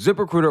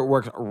 ZipRecruiter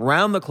works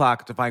around the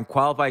clock to find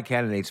qualified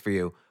candidates for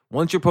you.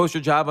 Once you post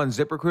your job on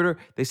ZipRecruiter,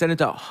 they send it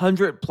to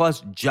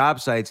 100+ job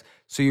sites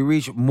so you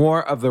reach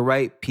more of the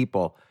right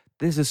people.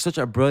 This is such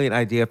a brilliant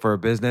idea for a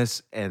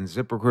business, and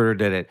ZipRecruiter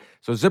did it.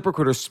 So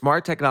ZipRecruiter's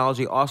smart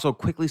technology also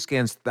quickly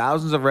scans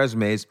thousands of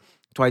resumes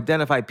to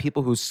identify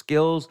people whose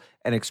skills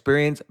and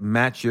experience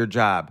match your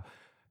job.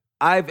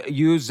 I've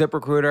used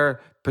ZipRecruiter,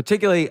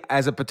 particularly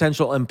as a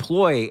potential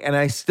employee, and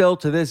I still,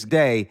 to this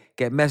day,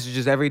 get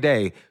messages every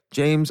day.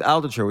 James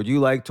Altucher, would you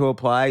like to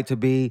apply to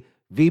be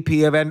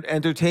VP of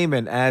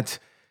Entertainment at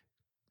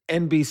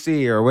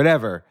NBC or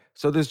whatever?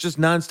 So there's just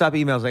nonstop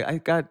emails. Like, I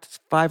got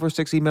 5 or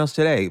 6 emails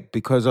today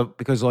because a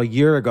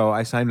year ago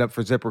I signed up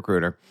for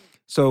ZipRecruiter.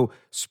 So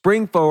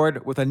spring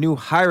forward with a new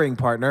hiring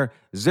partner,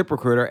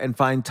 ZipRecruiter, and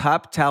find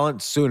top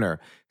talent sooner.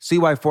 See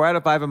why 4 out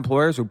of 5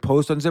 employers who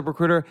post on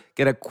ZipRecruiter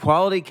get a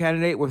quality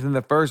candidate within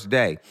the first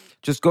day.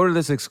 Just go to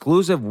this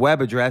exclusive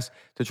web address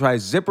to try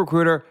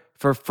ZipRecruiter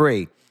for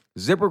free.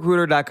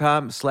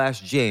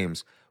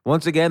 ZipRecruiter.com/James.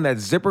 Once again,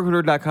 that's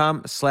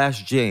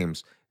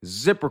ZipRecruiter.com/James.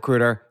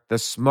 ZipRecruiter, the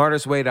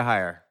smartest way to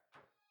hire.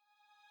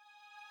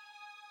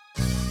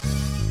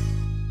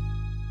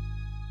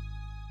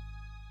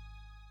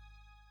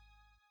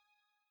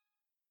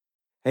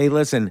 Hey,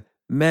 listen,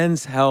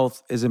 men's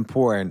health is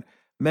important.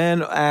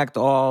 Men act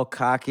all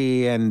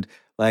cocky and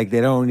like they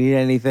don't need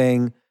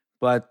anything.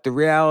 But the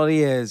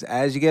reality is,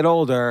 as you get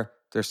older,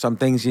 there's some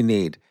things you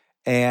need.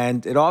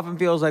 And it often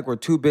feels like we're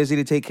too busy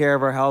to take care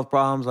of our health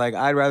problems. Like,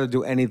 I'd rather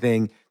do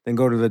anything than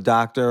go to the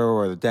doctor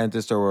or the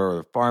dentist or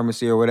the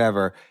pharmacy or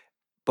whatever.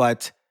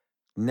 But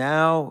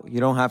now you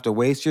don't have to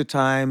waste your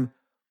time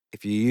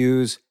if you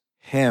use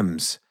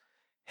Hims.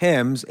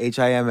 HIMS,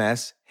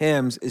 H-I-M-S,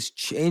 HIMS is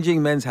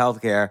changing men's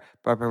healthcare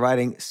by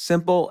providing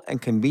simple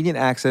and convenient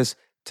access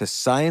to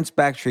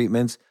science-backed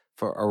treatments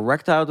for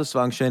erectile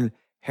dysfunction,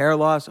 hair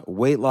loss,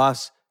 weight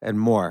loss, and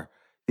more.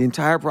 The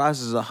entire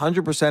process is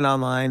 100%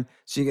 online,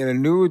 so you get a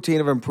new routine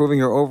of improving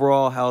your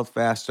overall health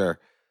faster.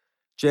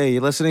 Jay,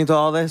 you listening to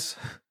all this?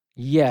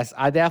 Yes,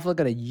 I definitely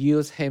gonna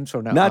use HIMS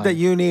from now Not on. that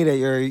you need it.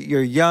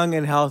 You're young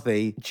and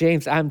healthy.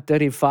 James, I'm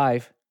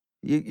 35.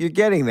 You're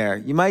getting there.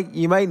 You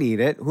might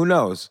need it. Who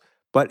knows?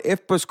 But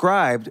if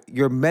prescribed,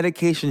 your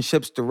medication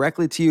ships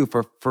directly to you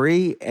for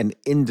free and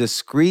in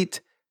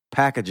discreet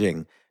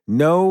packaging.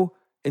 No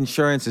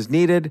insurance is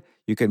needed.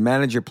 You can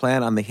manage your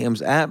plan on the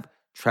HIMS app,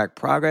 track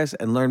progress,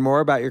 and learn more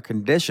about your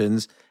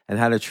conditions and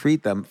how to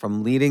treat them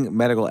from leading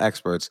medical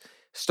experts.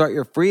 Start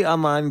your free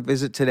online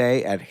visit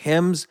today at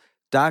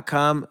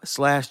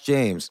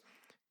hims.com/James.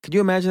 Could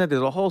you imagine that?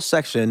 There's a whole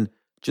section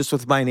just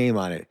with my name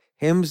on it.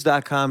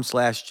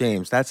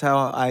 hims.com/James. That's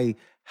how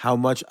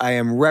much I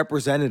am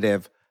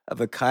representative of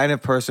the kind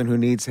of person who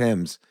needs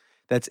HIMS.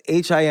 That's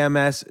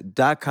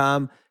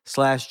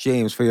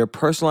HIMS.com/James for your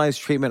personalized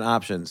treatment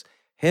options.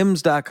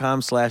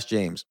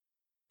 HIMS.com/James.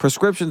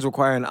 Prescriptions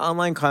require an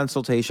online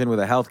consultation with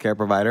a healthcare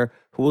provider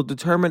who will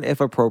determine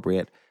if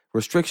appropriate.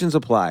 Restrictions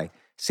apply.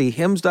 See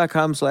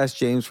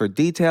HIMS.com/James for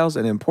details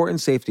and important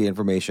safety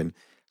information.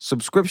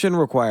 Subscription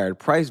required.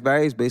 Price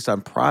varies based on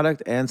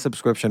product and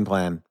subscription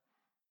plan.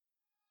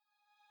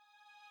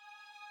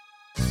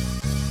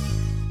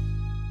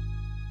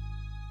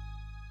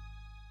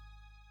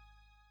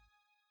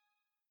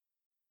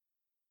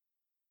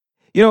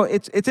 You know,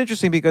 it's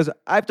interesting because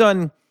I've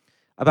done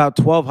about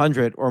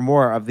 1,200 or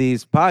more of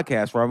these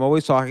podcasts where I'm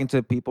always talking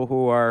to people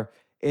who are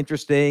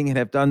interesting and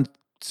have done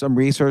some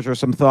research or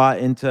some thought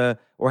into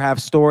or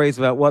have stories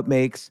about what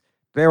makes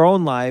their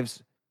own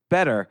lives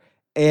better.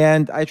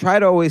 And I try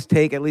to always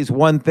take at least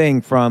one thing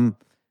from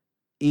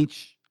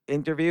each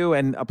interview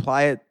and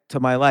apply it to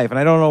my life. And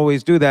I don't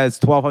always do that. It's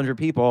 1,200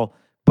 people.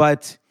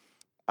 But,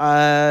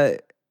 I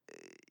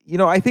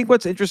think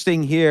what's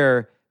interesting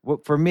here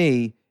for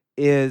me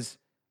is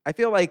I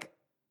feel like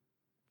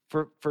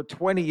for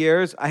 20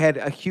 years, I had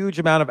a huge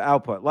amount of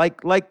output,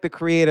 like the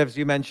creatives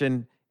you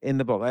mentioned in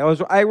the book.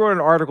 I wrote an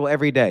article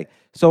every day.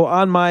 So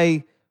on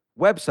my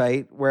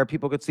website, where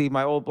people could see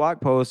my old blog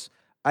posts,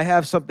 I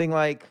have something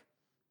like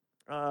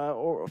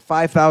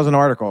 5,000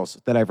 articles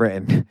that I've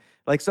written,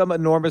 like some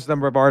enormous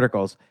number of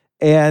articles.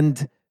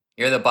 And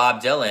you're the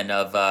Bob Dylan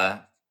of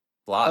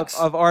blogs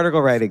of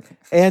article writing.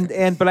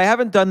 But I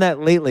haven't done that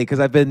lately because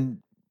I've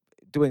been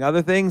doing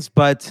other things.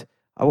 But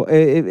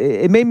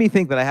it made me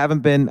think that I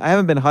haven't been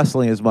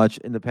hustling as much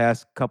in the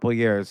past couple of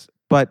years.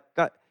 But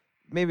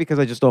maybe because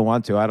I just don't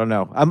want to. I don't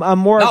know. I'm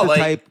more of the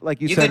type,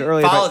 like you said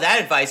earlier. You could follow that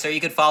advice, or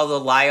you could follow the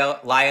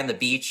lie on the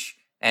beach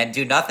and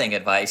do nothing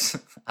advice.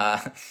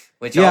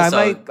 Which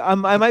also,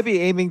 I might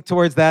be aiming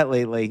towards that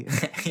lately.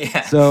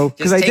 Yeah. So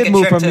because I did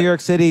move from New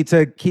York City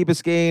to Key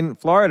Biscayne,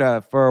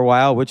 Florida for a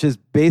while, which is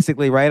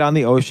basically right on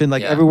the ocean.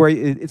 Like everywhere,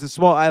 it's a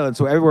small island,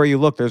 so everywhere you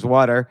look, there's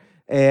water,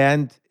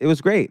 and it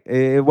was great.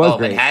 It was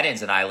great.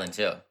 Manhattan's an island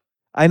too.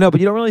 I know, but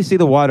you don't really see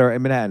the water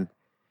in Manhattan.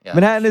 Yeah,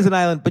 Manhattan is an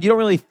island, but you don't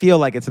really feel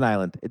like it's an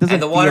island. It doesn't.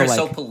 And the water is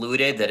so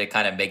polluted that it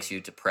kind of makes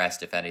you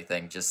depressed, if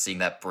anything, just seeing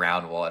that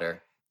brown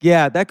water.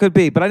 Yeah, that could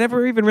be. But I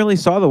never even really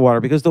saw the water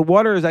because the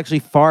water is actually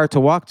far to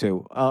walk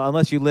to,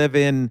 unless you live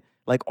in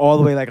like all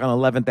the way like on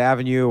 11th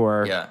Avenue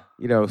or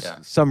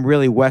some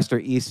really west or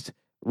east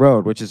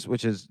road, which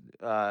is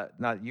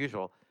not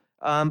usual.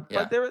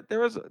 But there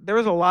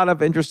was a lot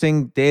of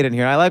interesting data in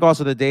here. I like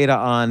also the data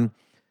on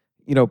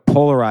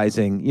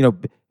polarizing.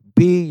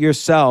 Be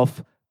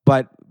yourself,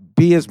 but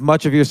be as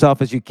much of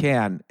yourself as you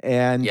can.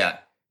 And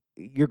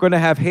you're going to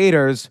have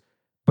haters,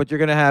 but you're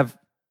going to have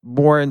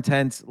more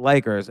intense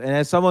likers. And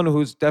as someone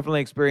who's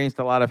definitely experienced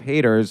a lot of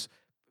haters,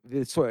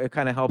 it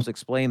kind of helps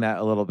explain that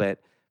a little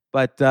bit.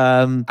 But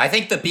I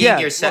think the being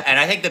yourself, and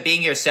I think the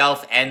being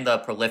yourself and the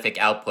prolific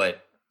output,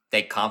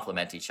 they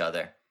complement each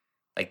other.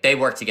 Like they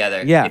work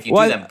together. Yeah. If you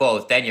do them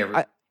both, then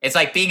it's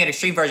like being an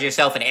extreme version of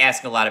yourself and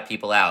asking a lot of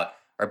people out,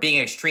 or being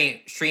an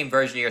extreme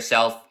version of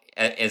yourself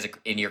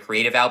in your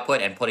creative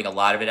output and putting a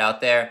lot of it out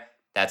there.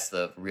 That's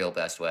the real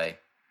best way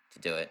to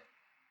do it.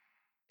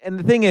 And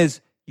the thing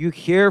is, you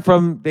hear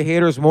from the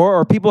haters more,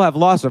 or people have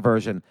loss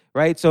aversion,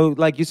 right? So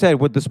like you said,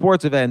 with the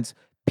sports events,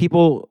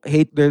 people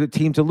hate their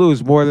team to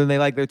lose more than they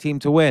like their team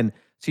to win.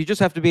 So you just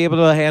have to be able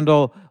to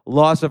handle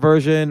loss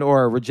aversion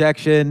or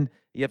rejection.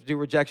 You have to do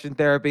rejection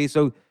therapy.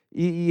 So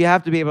you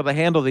have to be able to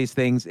handle these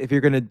things if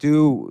you're going to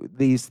do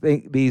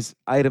these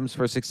items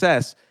for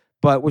success.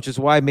 But which is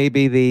why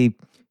maybe the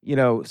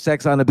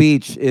sex on the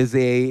beach is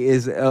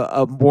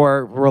a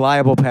more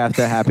reliable path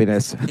to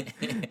happiness.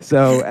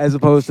 So as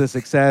opposed to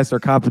success or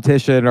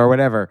competition or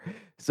whatever.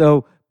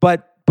 So,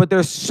 but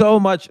there's so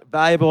much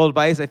valuable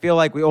advice. I feel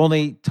like we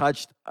only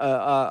touched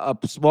a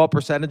small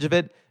percentage of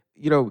it.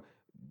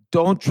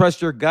 Don't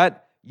trust your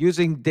gut.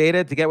 Using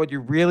data to get what you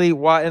really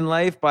want in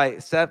life by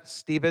Seth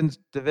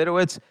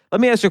Stephens-Davidowitz.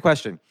 Let me ask you a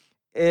question.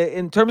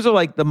 In terms of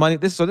like the money,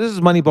 this is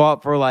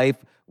Moneyball for Life,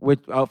 which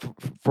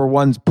for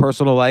one's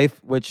personal life,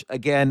 which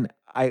again,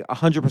 I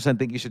 100%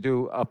 think you should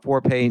do a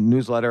 4-page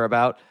newsletter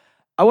about.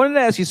 I wanted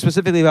to ask you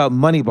specifically about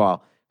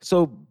Moneyball.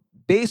 So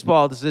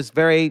baseball is this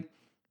very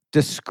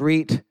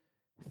discrete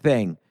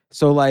thing.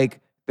 So like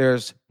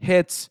there's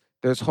hits,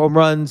 there's home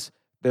runs,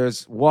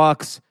 there's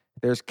walks,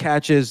 there's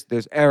catches,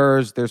 there's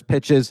errors, there's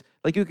pitches.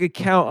 Like you could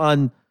count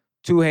on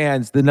two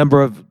hands the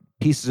number of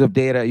pieces of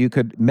data you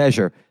could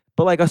measure.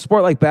 But like a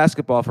sport like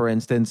basketball, for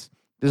instance,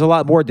 there's a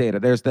lot more data.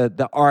 There's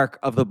the arc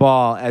of the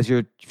ball as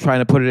you're trying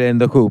to put it in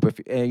the hoop.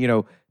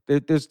 If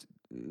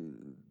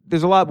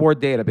there's a lot more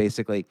data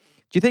basically. Do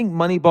you think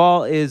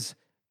Moneyball is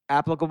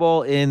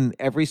applicable in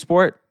every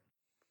sport?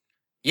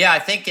 Yeah, I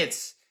think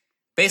it's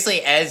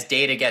basically as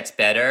data gets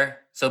better.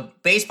 So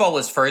baseball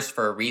was first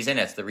for a reason.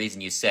 It's the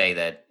reason you say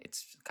that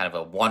it's kind of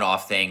a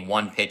one-off thing,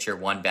 one pitcher,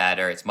 one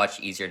batter. It's much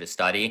easier to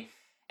study.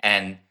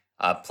 And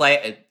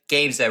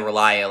games that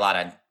rely a lot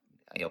on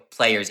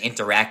players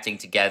interacting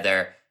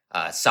together,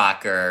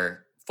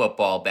 soccer,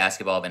 football,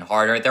 basketball have been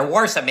harder. There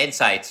were some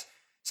insights.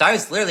 So I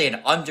was literally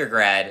an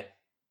undergrad,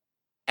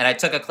 and I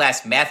took a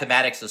class,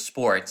 mathematics of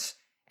sports,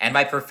 and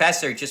my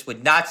professor just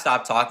would not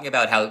stop talking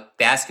about how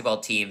basketball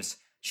teams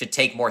should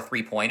take more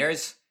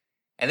three-pointers.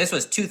 And this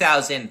was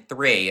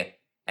 2003,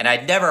 and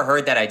I'd never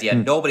heard that idea.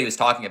 Nobody was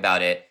talking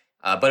about it,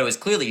 but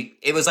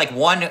it was like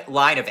one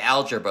line of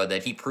algebra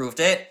that he proved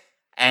it.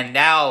 And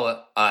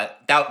now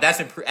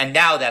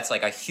that's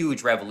like a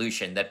huge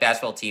revolution that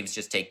basketball teams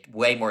just take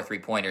way more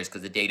three-pointers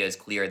because the data is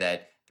clear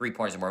that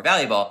three-pointers are more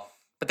valuable.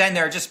 But then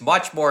there are just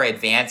much more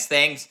advanced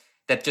things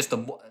that just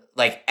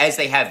as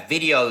they have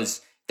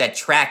videos that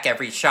track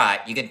every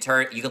shot, you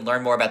can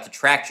learn more about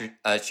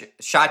the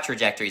shot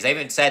trajectories. They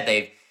even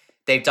said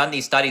they've done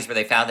these studies where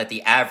they found that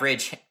the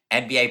average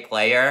NBA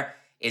player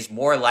is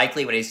more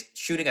likely when he's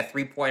shooting a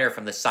three-pointer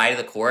from the side of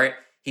the court,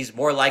 he's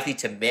more likely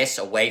to miss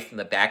away from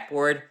the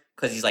backboard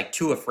because he's like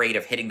too afraid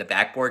of hitting the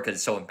backboard because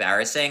it's so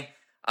embarrassing.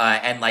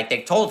 And like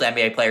they told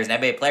NBA players,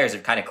 and NBA players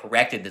have kind of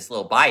corrected this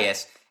little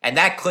bias, and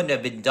that couldn't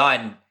have been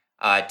done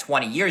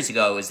 20 years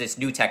ago. Is this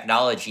new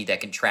technology that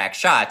can track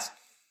shots.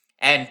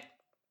 And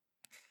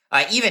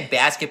even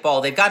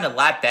basketball, they've gotten a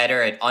lot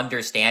better at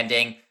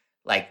understanding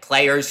like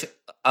players.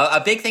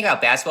 A big thing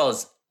about basketball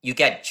is you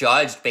get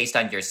judged based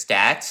on your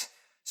stats.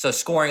 So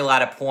scoring a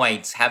lot of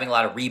points, having a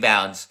lot of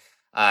rebounds,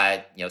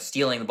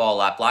 stealing the ball a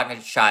lot, blocking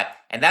a shot,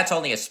 and that's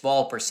only a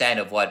small percent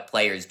of what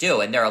players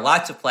do. And there are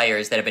lots of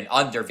players that have been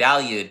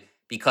undervalued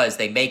because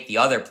they make the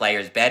other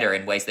players better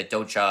in ways that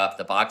don't show up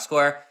the box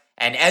score.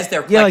 And as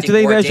they're collecting do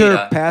they more measure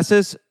data,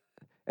 passes?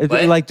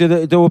 Like,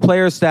 do a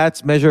player's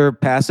stats measure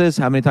passes?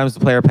 How many times the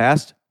player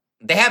passed?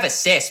 They have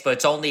assists, but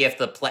it's only if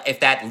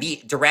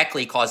that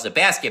directly causes a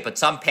basket. But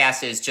some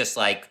passes just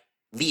like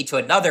lead to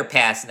another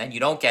pass, and then you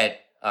don't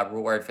get a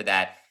reward for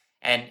that.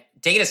 And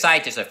data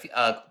scientists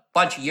a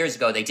bunch of years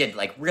ago, they did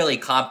like really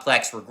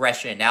complex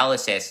regression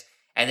analysis,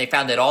 and they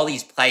found that all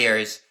these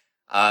players,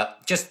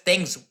 just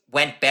things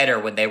went better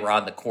when they were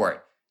on the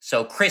court.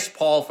 So Chris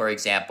Paul, for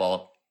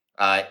example,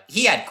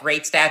 he had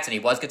great stats and he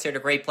was considered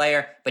a great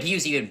player, but he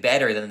was even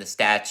better than the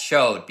stats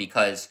showed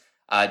because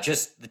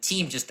just the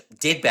team just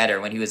did better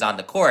when he was on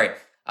the court.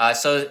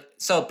 So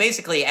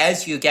basically,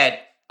 as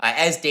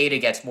data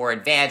gets more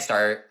advanced,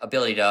 our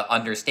ability to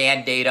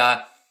understand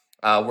data,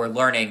 we're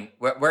learning.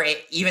 We're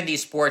even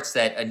these sports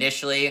that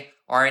initially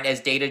aren't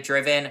as data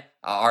driven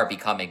are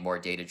becoming more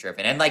data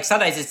driven. And like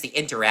sometimes it's the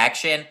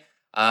interaction.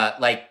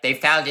 Like they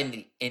found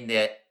in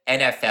the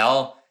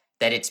NFL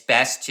that it's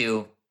best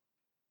to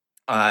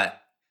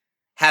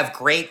have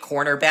great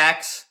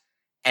cornerbacks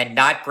and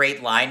not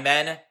great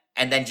linemen,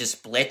 and then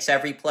just blitz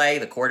every play,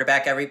 the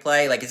quarterback every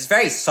play. Like it's a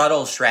very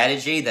subtle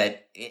strategy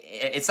that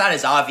it's not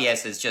as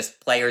obvious as just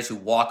players who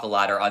walk a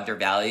lot are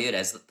undervalued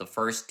as the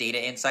first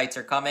data insights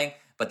are coming,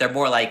 but they're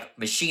more like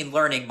machine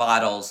learning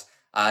models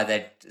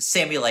that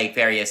simulate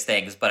various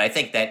things. But I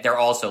think that they're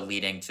also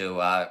leading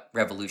to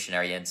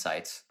revolutionary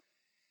insights.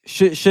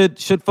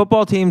 Should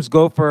football teams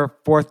go for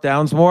fourth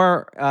downs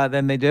more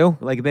than they do?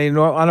 Like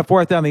on a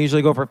fourth down, they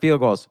usually go for field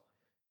goals.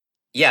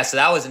 Yeah, so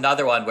that was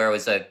another one where it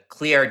was a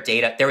clear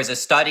data. There was a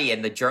study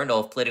in the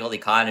Journal of Political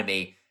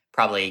Economy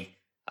probably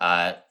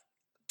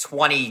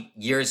 20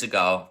 years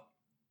ago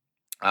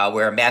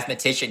where a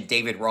mathematician,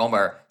 David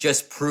Romer,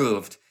 just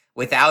proved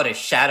without a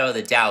shadow of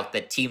a doubt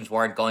that teams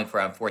weren't going for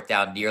it on fourth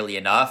down nearly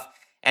enough.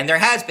 And there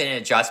has been an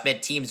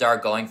adjustment. Teams are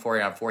going for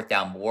it on fourth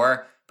down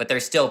more, but they're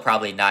still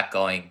probably not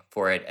going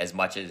for it as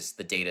much as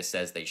the data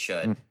says they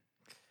should.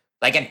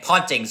 Like, and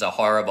punting's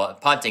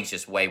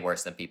just way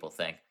worse than people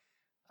think.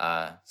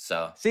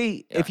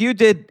 If you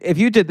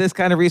did this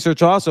kind of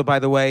research also, by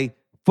the way,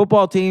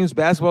 football teams,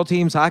 basketball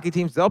teams, hockey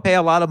teams, they'll pay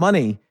a lot of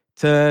money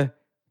to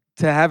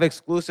have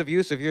exclusive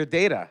use of your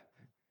data.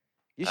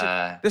 You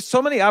should, there's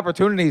so many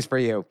opportunities for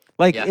you.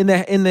 Like in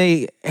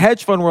the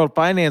hedge fund world,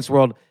 finance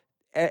world,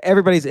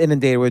 everybody's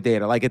inundated with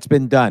data. Like it's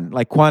been done.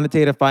 Like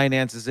quantitative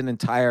finance is an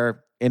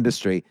entire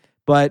industry.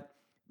 But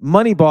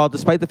Moneyball,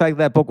 despite the fact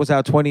that book was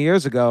out 20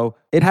 years ago,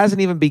 it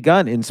hasn't even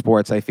begun in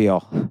sports, I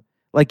feel.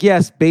 Like,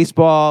 yes,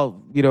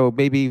 baseball,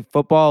 maybe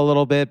football a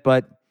little bit,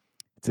 but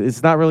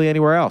it's not really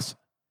anywhere else.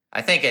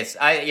 I think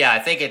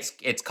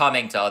it's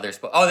coming to others.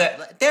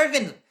 But there have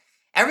been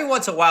every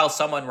once in a while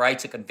someone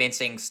writes a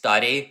convincing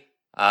study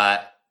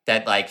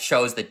that like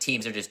shows that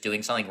teams are just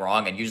doing something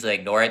wrong and usually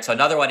ignore it. So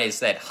another one is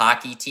that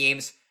hockey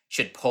teams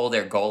should pull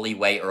their goalie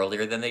way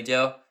earlier than they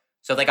do.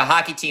 So like a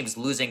hockey team's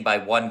losing by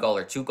 1 goal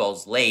or 2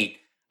 goals late,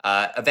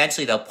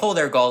 eventually they'll pull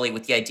their goalie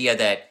with the idea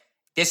that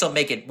this will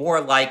make it more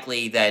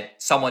likely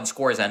that someone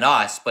scores on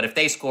us. But if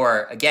they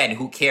score again,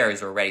 who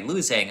cares? We're already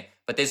losing.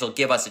 But this will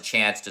give us a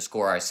chance to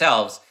score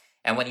ourselves.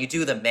 And when you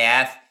do the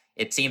math,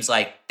 it seems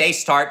like they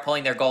start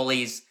pulling their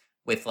goalies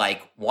with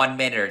like 1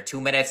 minute or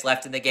 2 minutes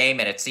left in the game.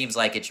 And it seems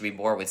like it should be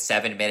more with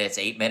 7 minutes,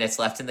 8 minutes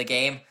left in the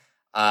game.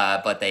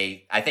 But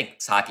I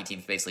think hockey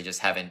teams basically just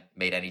haven't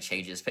made any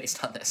changes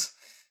based on this.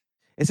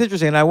 It's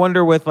interesting. And I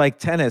wonder with like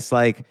tennis,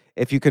 like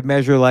if you could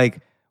measure like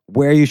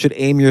where you should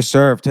aim your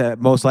serve to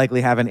most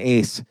likely have an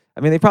ace.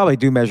 I mean, they probably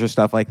do measure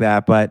stuff like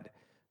that, but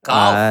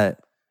golf.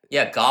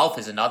 Golf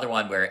is another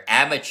one where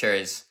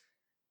amateurs,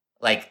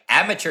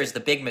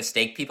 the big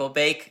mistake people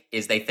make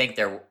is they think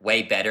they're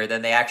way better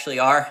than they actually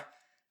are.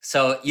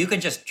 So you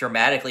can just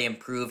dramatically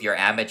improve your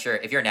amateur.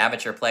 If you're an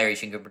amateur player, you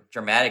can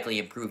dramatically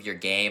improve your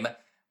game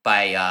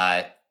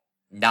by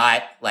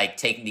not like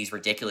taking these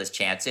ridiculous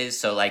chances.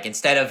 So like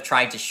instead of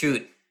trying to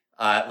shoot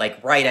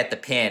like right at the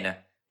pin,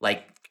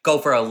 like go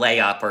for a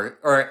layup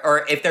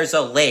or if there's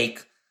a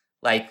lake,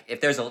 like if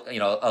there's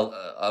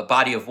a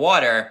body of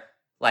water,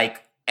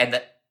 like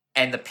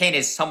and the pin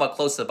is somewhat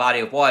close to the body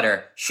of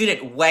water, shoot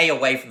it way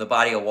away from the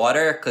body of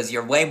water because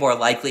you're way more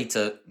likely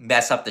to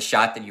mess up the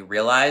shot than you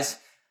realize.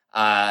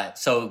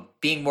 So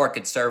being more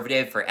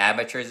conservative for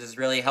amateurs is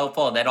really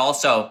helpful. And then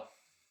also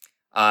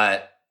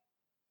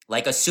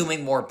like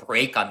assuming more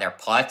break on their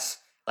putts.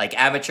 Like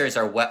amateurs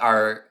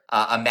are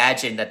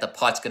imagine that the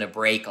putt's going to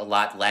break a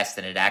lot less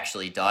than it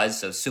actually does.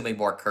 So assuming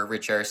more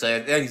curvature.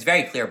 So there are these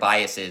very clear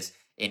biases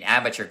in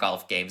amateur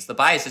golf games. The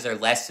biases are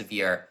less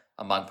severe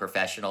among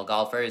professional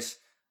golfers.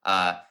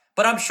 But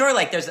I'm sure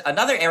like there's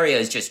another area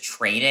is just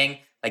training.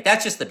 Like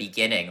that's just the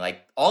beginning.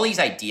 Like all these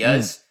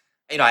ideas,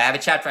 I have a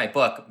chapter in my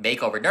book,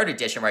 Makeover Nerd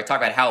Edition, where I talk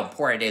about how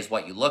important it is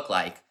what you look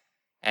like.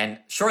 And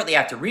shortly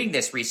after reading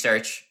this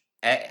research,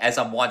 as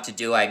I'm wont to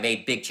do, I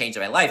made big changes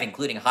in my life,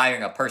 including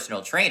hiring a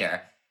personal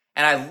trainer.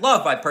 And I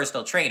love my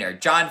personal trainer,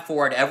 John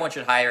Ford. Everyone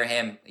should hire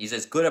him. He's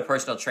as good a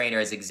personal trainer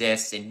as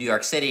exists in New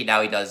York City.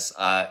 Now he does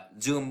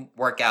Zoom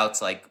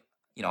workouts. Like,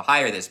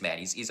 hire this man.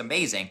 He's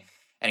amazing.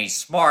 And he's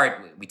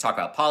smart. We talk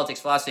about politics,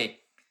 philosophy.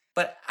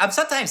 But I'm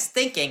sometimes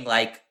thinking,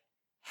 like,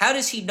 how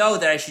does he know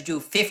that I should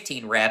do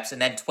 15 reps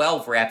and then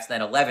 12 reps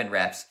and then 11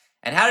 reps?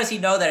 And how does he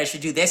know that I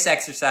should do this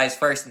exercise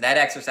first and that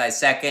exercise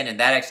second and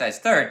that exercise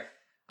third?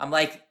 I'm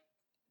like,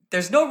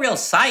 there's no real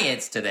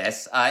science to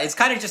this. It's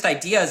kind of just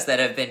ideas that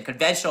have been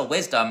conventional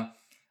wisdom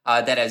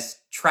that has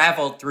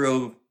traveled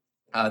through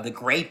the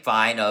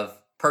grapevine of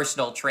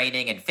personal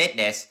training and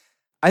fitness.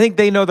 I think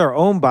they know their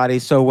own body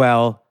so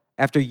well.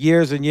 After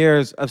years and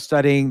years of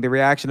studying the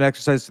reaction of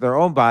exercise to their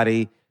own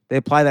body, they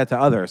apply that to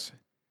others.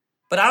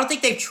 But I don't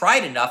think they've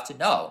tried enough to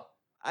know.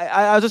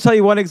 I'll just tell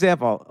you one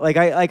example.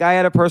 I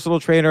had a personal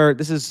trainer.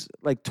 This is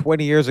like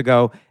 20 years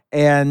ago,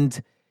 and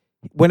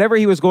whenever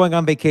he was going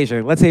on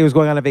vacation, let's say he was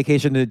going on a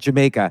vacation to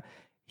Jamaica,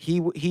 he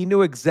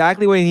knew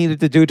exactly what he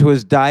needed to do to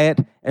his diet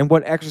and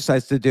what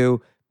exercise to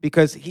do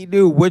because he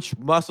knew which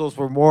muscles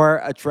were more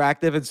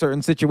attractive in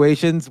certain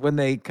situations when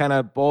they kind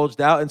of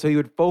bulged out. And so he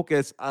would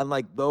focus on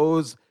like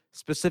those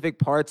specific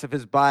parts of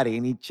his body,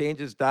 and he'd change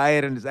his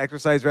diet and his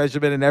exercise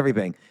regimen and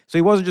everything. So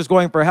he wasn't just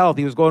going for health.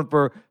 He was going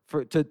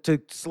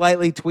to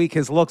slightly tweak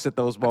his looks at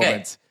those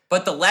moments. Okay.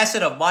 But the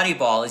lesson of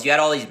Moneyball is you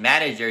had all these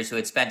managers who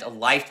had spent a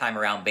lifetime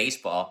around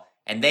baseball,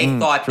 and they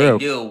thought they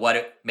knew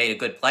what made a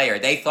good player.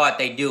 They thought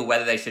they knew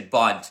whether they should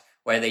bunt,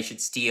 whether they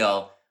should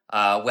steal,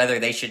 whether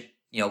they should,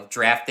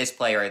 draft this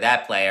player or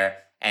that player.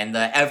 And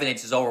the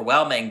evidence is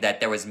overwhelming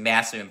that there was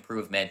massive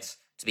improvements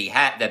to be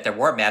had, that there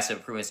were massive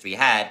improvements to be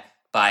had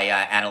by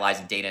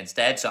analyzing data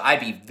instead. So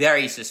I'd be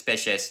very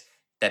suspicious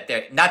that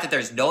not that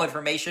there's no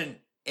information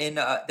in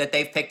that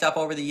they've picked up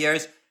over the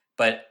years,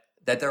 but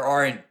that there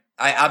aren't.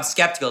 I'm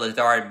skeptical that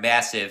there aren't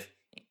massive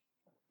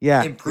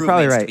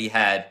improvements to be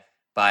had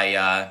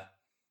by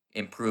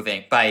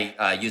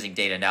using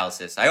data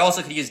analysis. I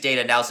also could use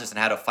data analysis on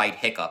how to fight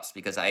hiccups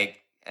because I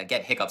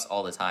get hiccups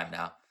all the time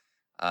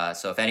now.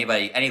 So if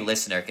any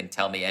listener can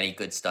tell me any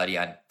good study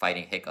on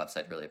fighting hiccups,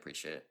 I'd really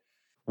appreciate it.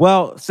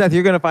 Well, Seth,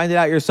 you're going to find it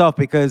out yourself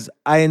because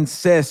I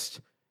insist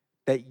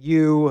that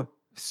you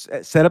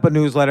set up a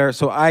newsletter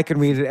so I can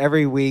read it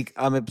every week.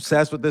 I'm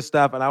obsessed with this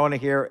stuff, and I want to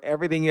hear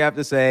everything you have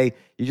to say.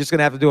 You're just going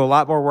to have to do a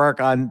lot more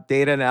work on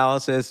data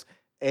analysis.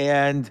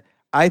 And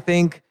I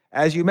think,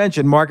 as you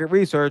mentioned, market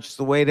research is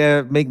the way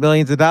to make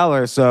millions of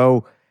dollars.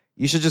 So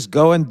you should just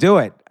go and do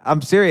it.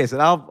 I'm serious,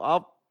 and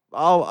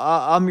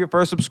I'm your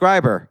first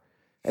subscriber.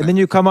 And then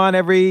you come on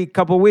every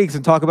couple of weeks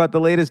and talk about the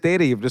latest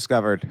data you've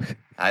discovered.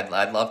 I'd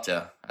love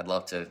to. I'd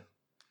love to,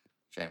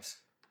 James.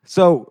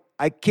 So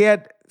I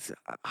can't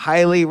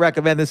highly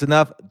recommend this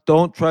enough.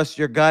 Don't Trust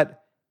Your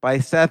Gut by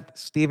Seth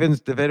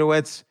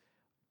Stephens-Davidowitz,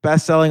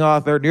 best-selling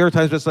author, New York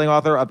Times best-selling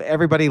author of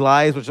Everybody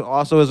Lies, which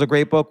also is a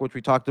great book, which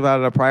we talked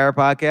about in a prior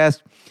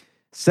podcast.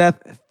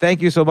 Seth,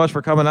 thank you so much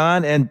for coming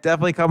on, and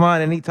definitely come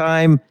on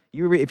anytime.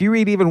 If you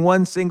read even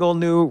one single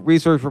new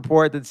research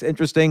report that's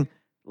interesting,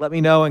 let me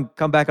know and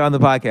come back on the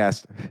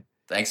podcast.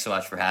 Thanks so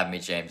much for having me,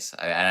 James,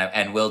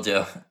 and will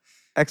do.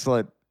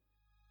 Excellent.